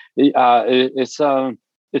 It's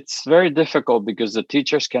very difficult, because the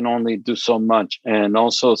teachers can only do so much, and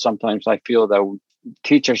also sometimes I feel that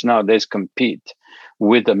teachers nowadays compete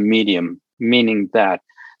with the medium, meaning that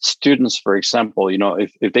students, for example,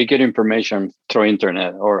 if they get information through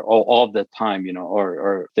internet or all the time,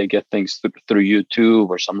 or they get things through YouTube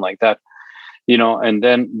or something like that, and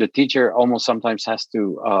then the teacher almost sometimes has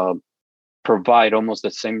to provide almost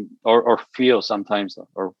the same, or feel sometimes,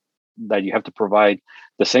 or that you have to provide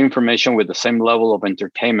the same information with the same level of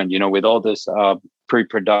entertainment, with all this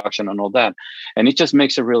pre-production and all that, and it just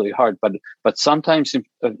makes it really hard. But sometimes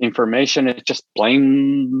information is just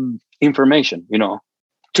plain information.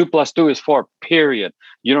 2 + 2 is 4, period.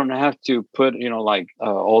 You don't have to put,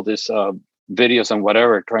 all this videos and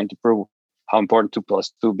whatever trying to prove how important 2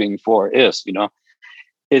 + 2 being 4 is.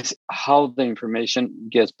 It's how the information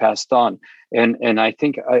gets passed on, and I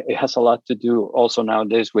think it has a lot to do also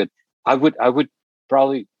nowadays with. I would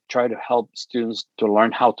probably try to help students to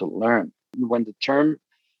learn how to learn. When the term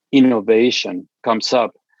innovation comes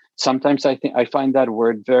up, sometimes I find that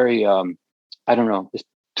word very I don't know, it's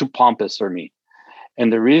too pompous for me.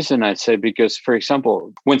 And the reason I say, because, for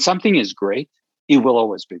example, when something is great, it will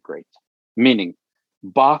always be great. Meaning,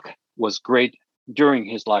 Bach was great during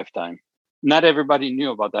his lifetime. not everybody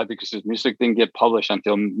knew about that because his music didn't get published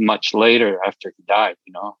until much later after he died.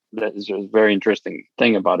 That is a very interesting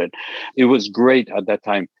thing about it. It was great at that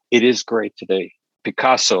time. It is great today.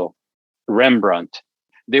 Picasso, Rembrandt,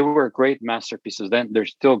 they were great masterpieces then. They're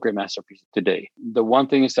still great masterpieces today. The one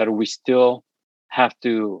thing is that we still have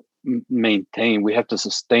to maintain, we have to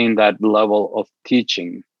sustain that level of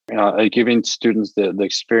teaching, giving students the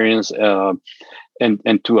experience,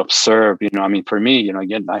 and to observe. For me,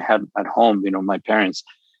 again, I had at home, my parents,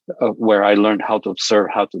 where I learned how to observe,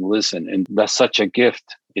 how to listen, and that's such a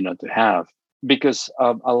gift, to have, because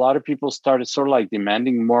a lot of people started sort of like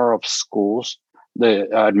demanding more of schools.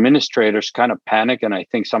 The administrators kind of panic, and I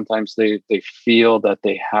think sometimes they feel that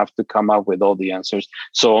they have to come up with all the answers.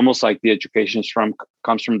 So almost like the education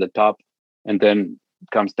comes from the top and then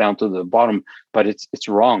comes down to the bottom, but it's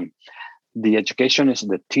wrong. The education is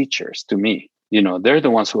the teachers, to me. They're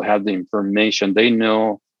the ones who have the information. They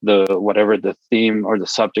know whatever the theme or the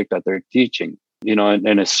subject that they're teaching.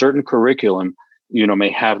 And a certain curriculum,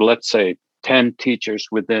 may have, let's say, 10 teachers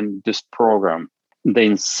within this program. The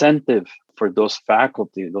incentive for those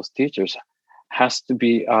faculty, those teachers, has to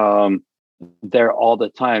be there all the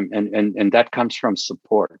time, and that comes from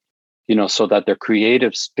support. So that their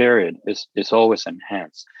creative spirit is always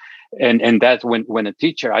enhanced. And that's when a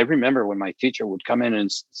teacher, I remember when my teacher would come in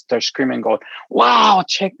and start screaming and go, "Wow,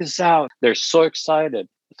 check this out." They're so excited.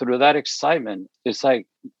 Through that excitement, it's like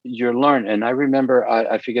you learn. And I remember,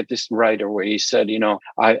 I forget this writer where he said,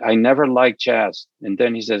 I never liked jazz. And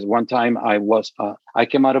then he says, one time I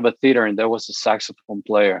came out of a theater and there was a saxophone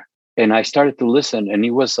player. And I started to listen, and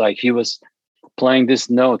he was playing this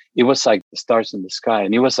note. It was like the stars in the sky.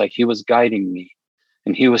 And he was guiding me,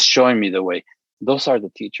 and he was showing me the way. Those are the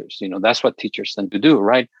teachers. That's what teachers tend to do,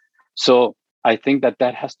 right? So I think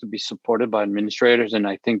that has to be supported by administrators. And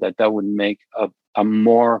I think that would make a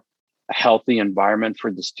more healthy environment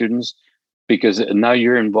for the students, because now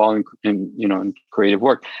you're involved in creative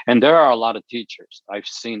work. And there are a lot of teachers. I've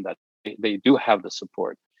seen that they do have the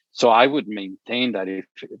support. So I would maintain that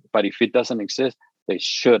but if it doesn't exist, they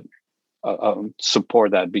should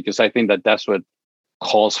support that, because I think that's what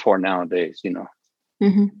calls for nowadays.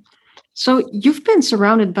 Mm-hmm. So you've been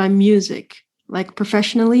surrounded by music, like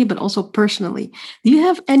professionally, but also personally. Do you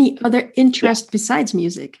have any other interest besides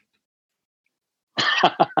music?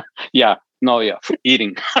 For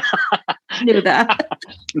eating. Knew that.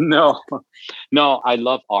 No, I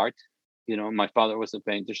love art. My father was a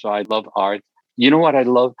painter, so I love art. You know what? I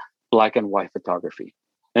love black and white photography.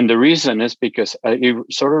 And the reason is because it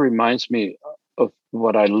sort of reminds me of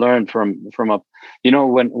what I learned from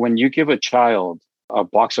when you give a child a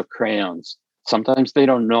box of crayons, sometimes they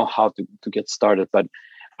don't know how to get started. But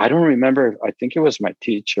I don't remember, I think it was my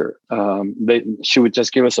teacher. She would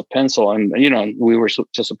just give us a pencil, and, we were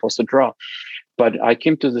just supposed to draw. But I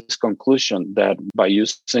came to this conclusion that by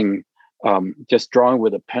using just drawing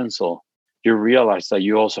with a pencil, you realize that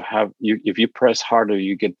you also have, if you press harder,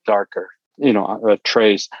 you get darker, a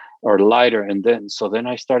trace, or lighter. And then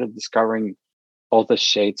I started discovering all the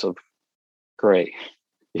shades of gray.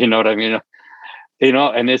 You know what I mean?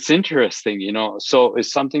 And it's interesting, so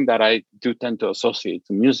it's something that I do tend to associate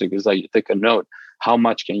to music, is that you take a note, how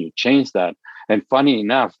much can you change that? And funny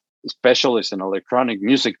enough, specialists in electronic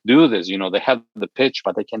music do this. They have the pitch,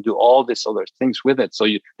 but they can do all these other things with it. So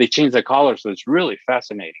they change the color. So it's really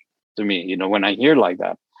fascinating to me, when I hear like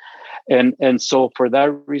that. And so for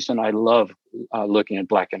that reason, I love looking at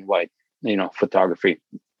black and white, photography.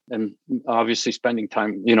 And obviously spending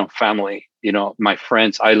time, family, my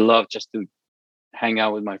friends. I love just to hang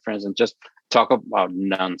out with my friends and just talk about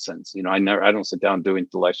nonsense. I don't sit down and do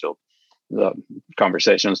intellectual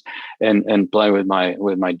conversations and play with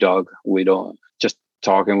my dog. We don't just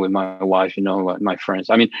talking with my wife, my friends.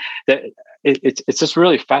 I mean, it's just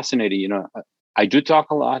really fascinating. I do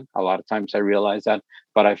talk a lot of times. I realize that,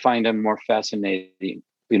 but I find it more fascinating,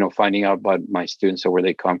 finding out about my students or where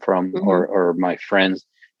they come from, mm-hmm. or my friends,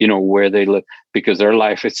 where they live, because their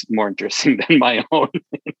life is more interesting than my own.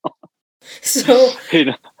 So,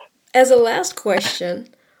 as a last question,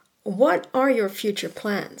 what are your future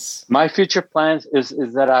plans? My future plans is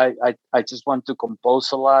that I just want to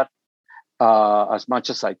compose a lot, as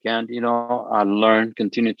much as I can.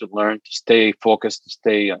 Continue to learn, to stay focused, to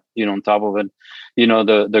stay on top of it.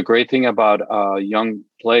 The great thing about young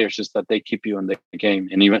players is that they keep you in the game,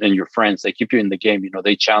 and even in your friends, they keep you in the game.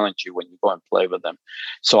 They challenge you when you go and play with them.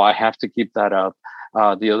 So I have to keep that up.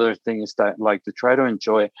 The other thing is that like to try to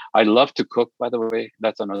enjoy. I love to cook, by the way.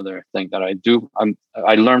 That's another thing that I do.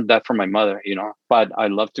 I learned that from my mother, but I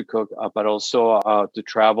love to cook, but also to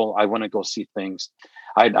travel. I want to go see things.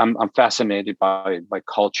 I'm fascinated by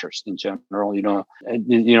cultures in general.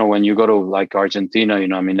 When you go to like Argentina,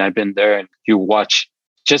 I mean, I've been there, and you watch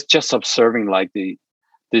just observing like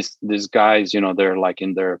these guys. They're like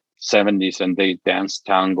in their 70s and they dance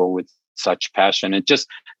tango with such passion, and just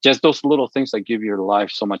those little things that give your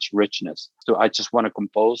life so much richness. So I just want to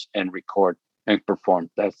compose and record and perform.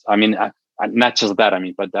 Not just that. I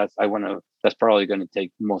mean, but that's probably going to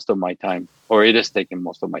take most of my time, or it is taking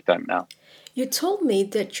most of my time now. You told me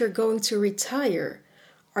that you're going to retire.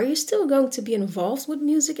 Are you still going to be involved with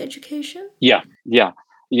music education? Yeah,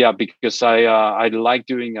 because I like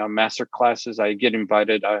doing master classes. I get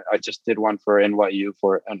invited. I just did one for NYU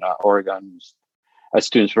for Oregon.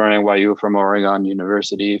 Students from NYU, from Oregon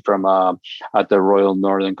University, from at the Royal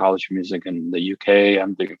Northern College of Music in the UK.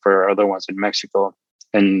 I'm doing for other ones in Mexico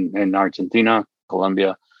and in Argentina,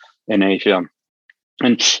 Colombia, and Asia.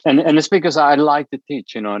 And it's because I like to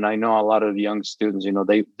teach, and I know a lot of young students,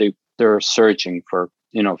 they're searching for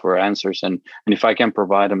answers, and if I can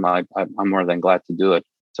provide them, I'm more than glad to do it.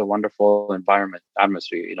 It's a wonderful environment,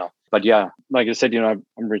 atmosphere, But yeah, like I said, I'm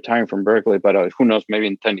retiring from Berklee, but who knows? Maybe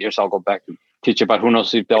in 10 years I'll go back to teach it. But who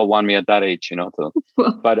knows if they'll want me at that age,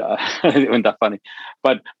 But isn't that funny?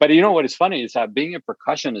 But what is funny is that being a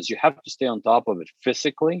percussionist, you have to stay on top of it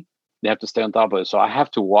physically. You have to stay on top of it. So I have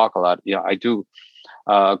to walk a lot. Yeah, I do.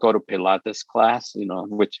 Go to Pilates class,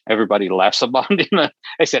 which everybody laughs about.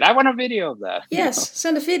 I said, I want a video of that. Yes,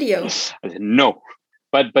 send a video. I said, no.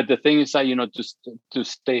 But the thing is that, just to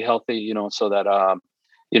stay healthy, so that,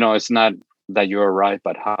 it's not that you arrive,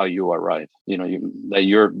 but how you arrive,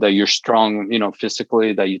 that you're strong,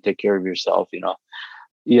 physically, that you take care of yourself,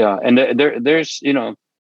 Yeah. And there's,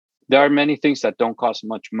 there are many things that don't cost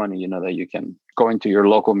much money, that you can go into your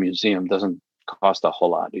local museum. Doesn't cost a whole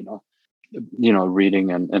lot,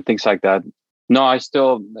 reading and things like that. No,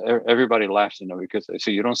 everybody laughs, because they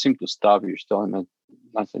say, you don't seem to stop. You're still in it.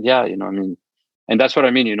 I said, yeah, and that's what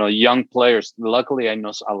I mean, young players. Luckily, I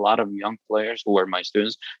know a lot of young players who are my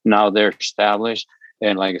students. Now they're established.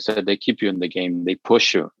 And like I said, they keep you in the game. They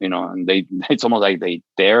push you, and it's almost like they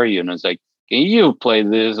dare you. And it's like, can you play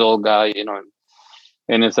this, old guy,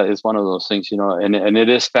 And it's one of those things, and it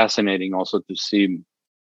is fascinating also to see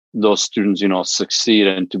those students, succeed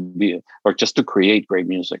and just to create great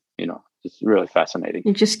music. It's really fascinating.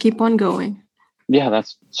 You just keep on going. Yeah,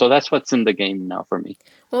 that's what's in the game now for me.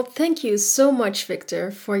 Well, thank you so much,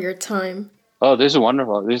 Victor, for your time. Oh, this is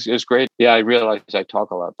wonderful. This is great. Yeah, I realize I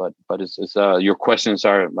talk a lot, but it's your questions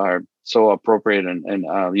are so appropriate, and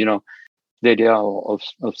the idea of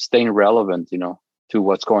staying relevant, to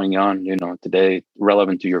what's going on, today,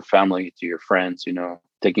 relevant to your family, to your friends,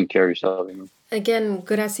 taking care of yourself. Again,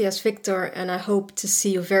 gracias, Victor, and I hope to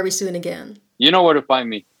see you very soon again. You know where to find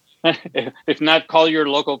me. If not, call your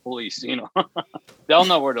local police. They'll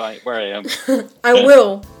know where I am. I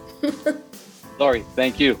will. Lori,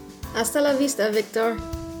 thank you. Hasta la vista, Victor.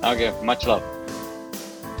 Okay, much love.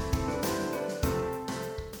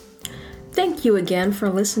 Thank you again for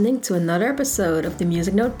listening to another episode of the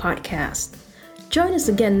Music Note Podcast. Join us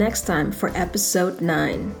again next time for episode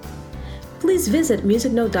 9. Please visit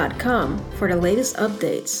musicnote.com for the latest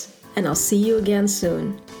updates, and I'll see you again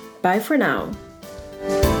soon. Bye for now.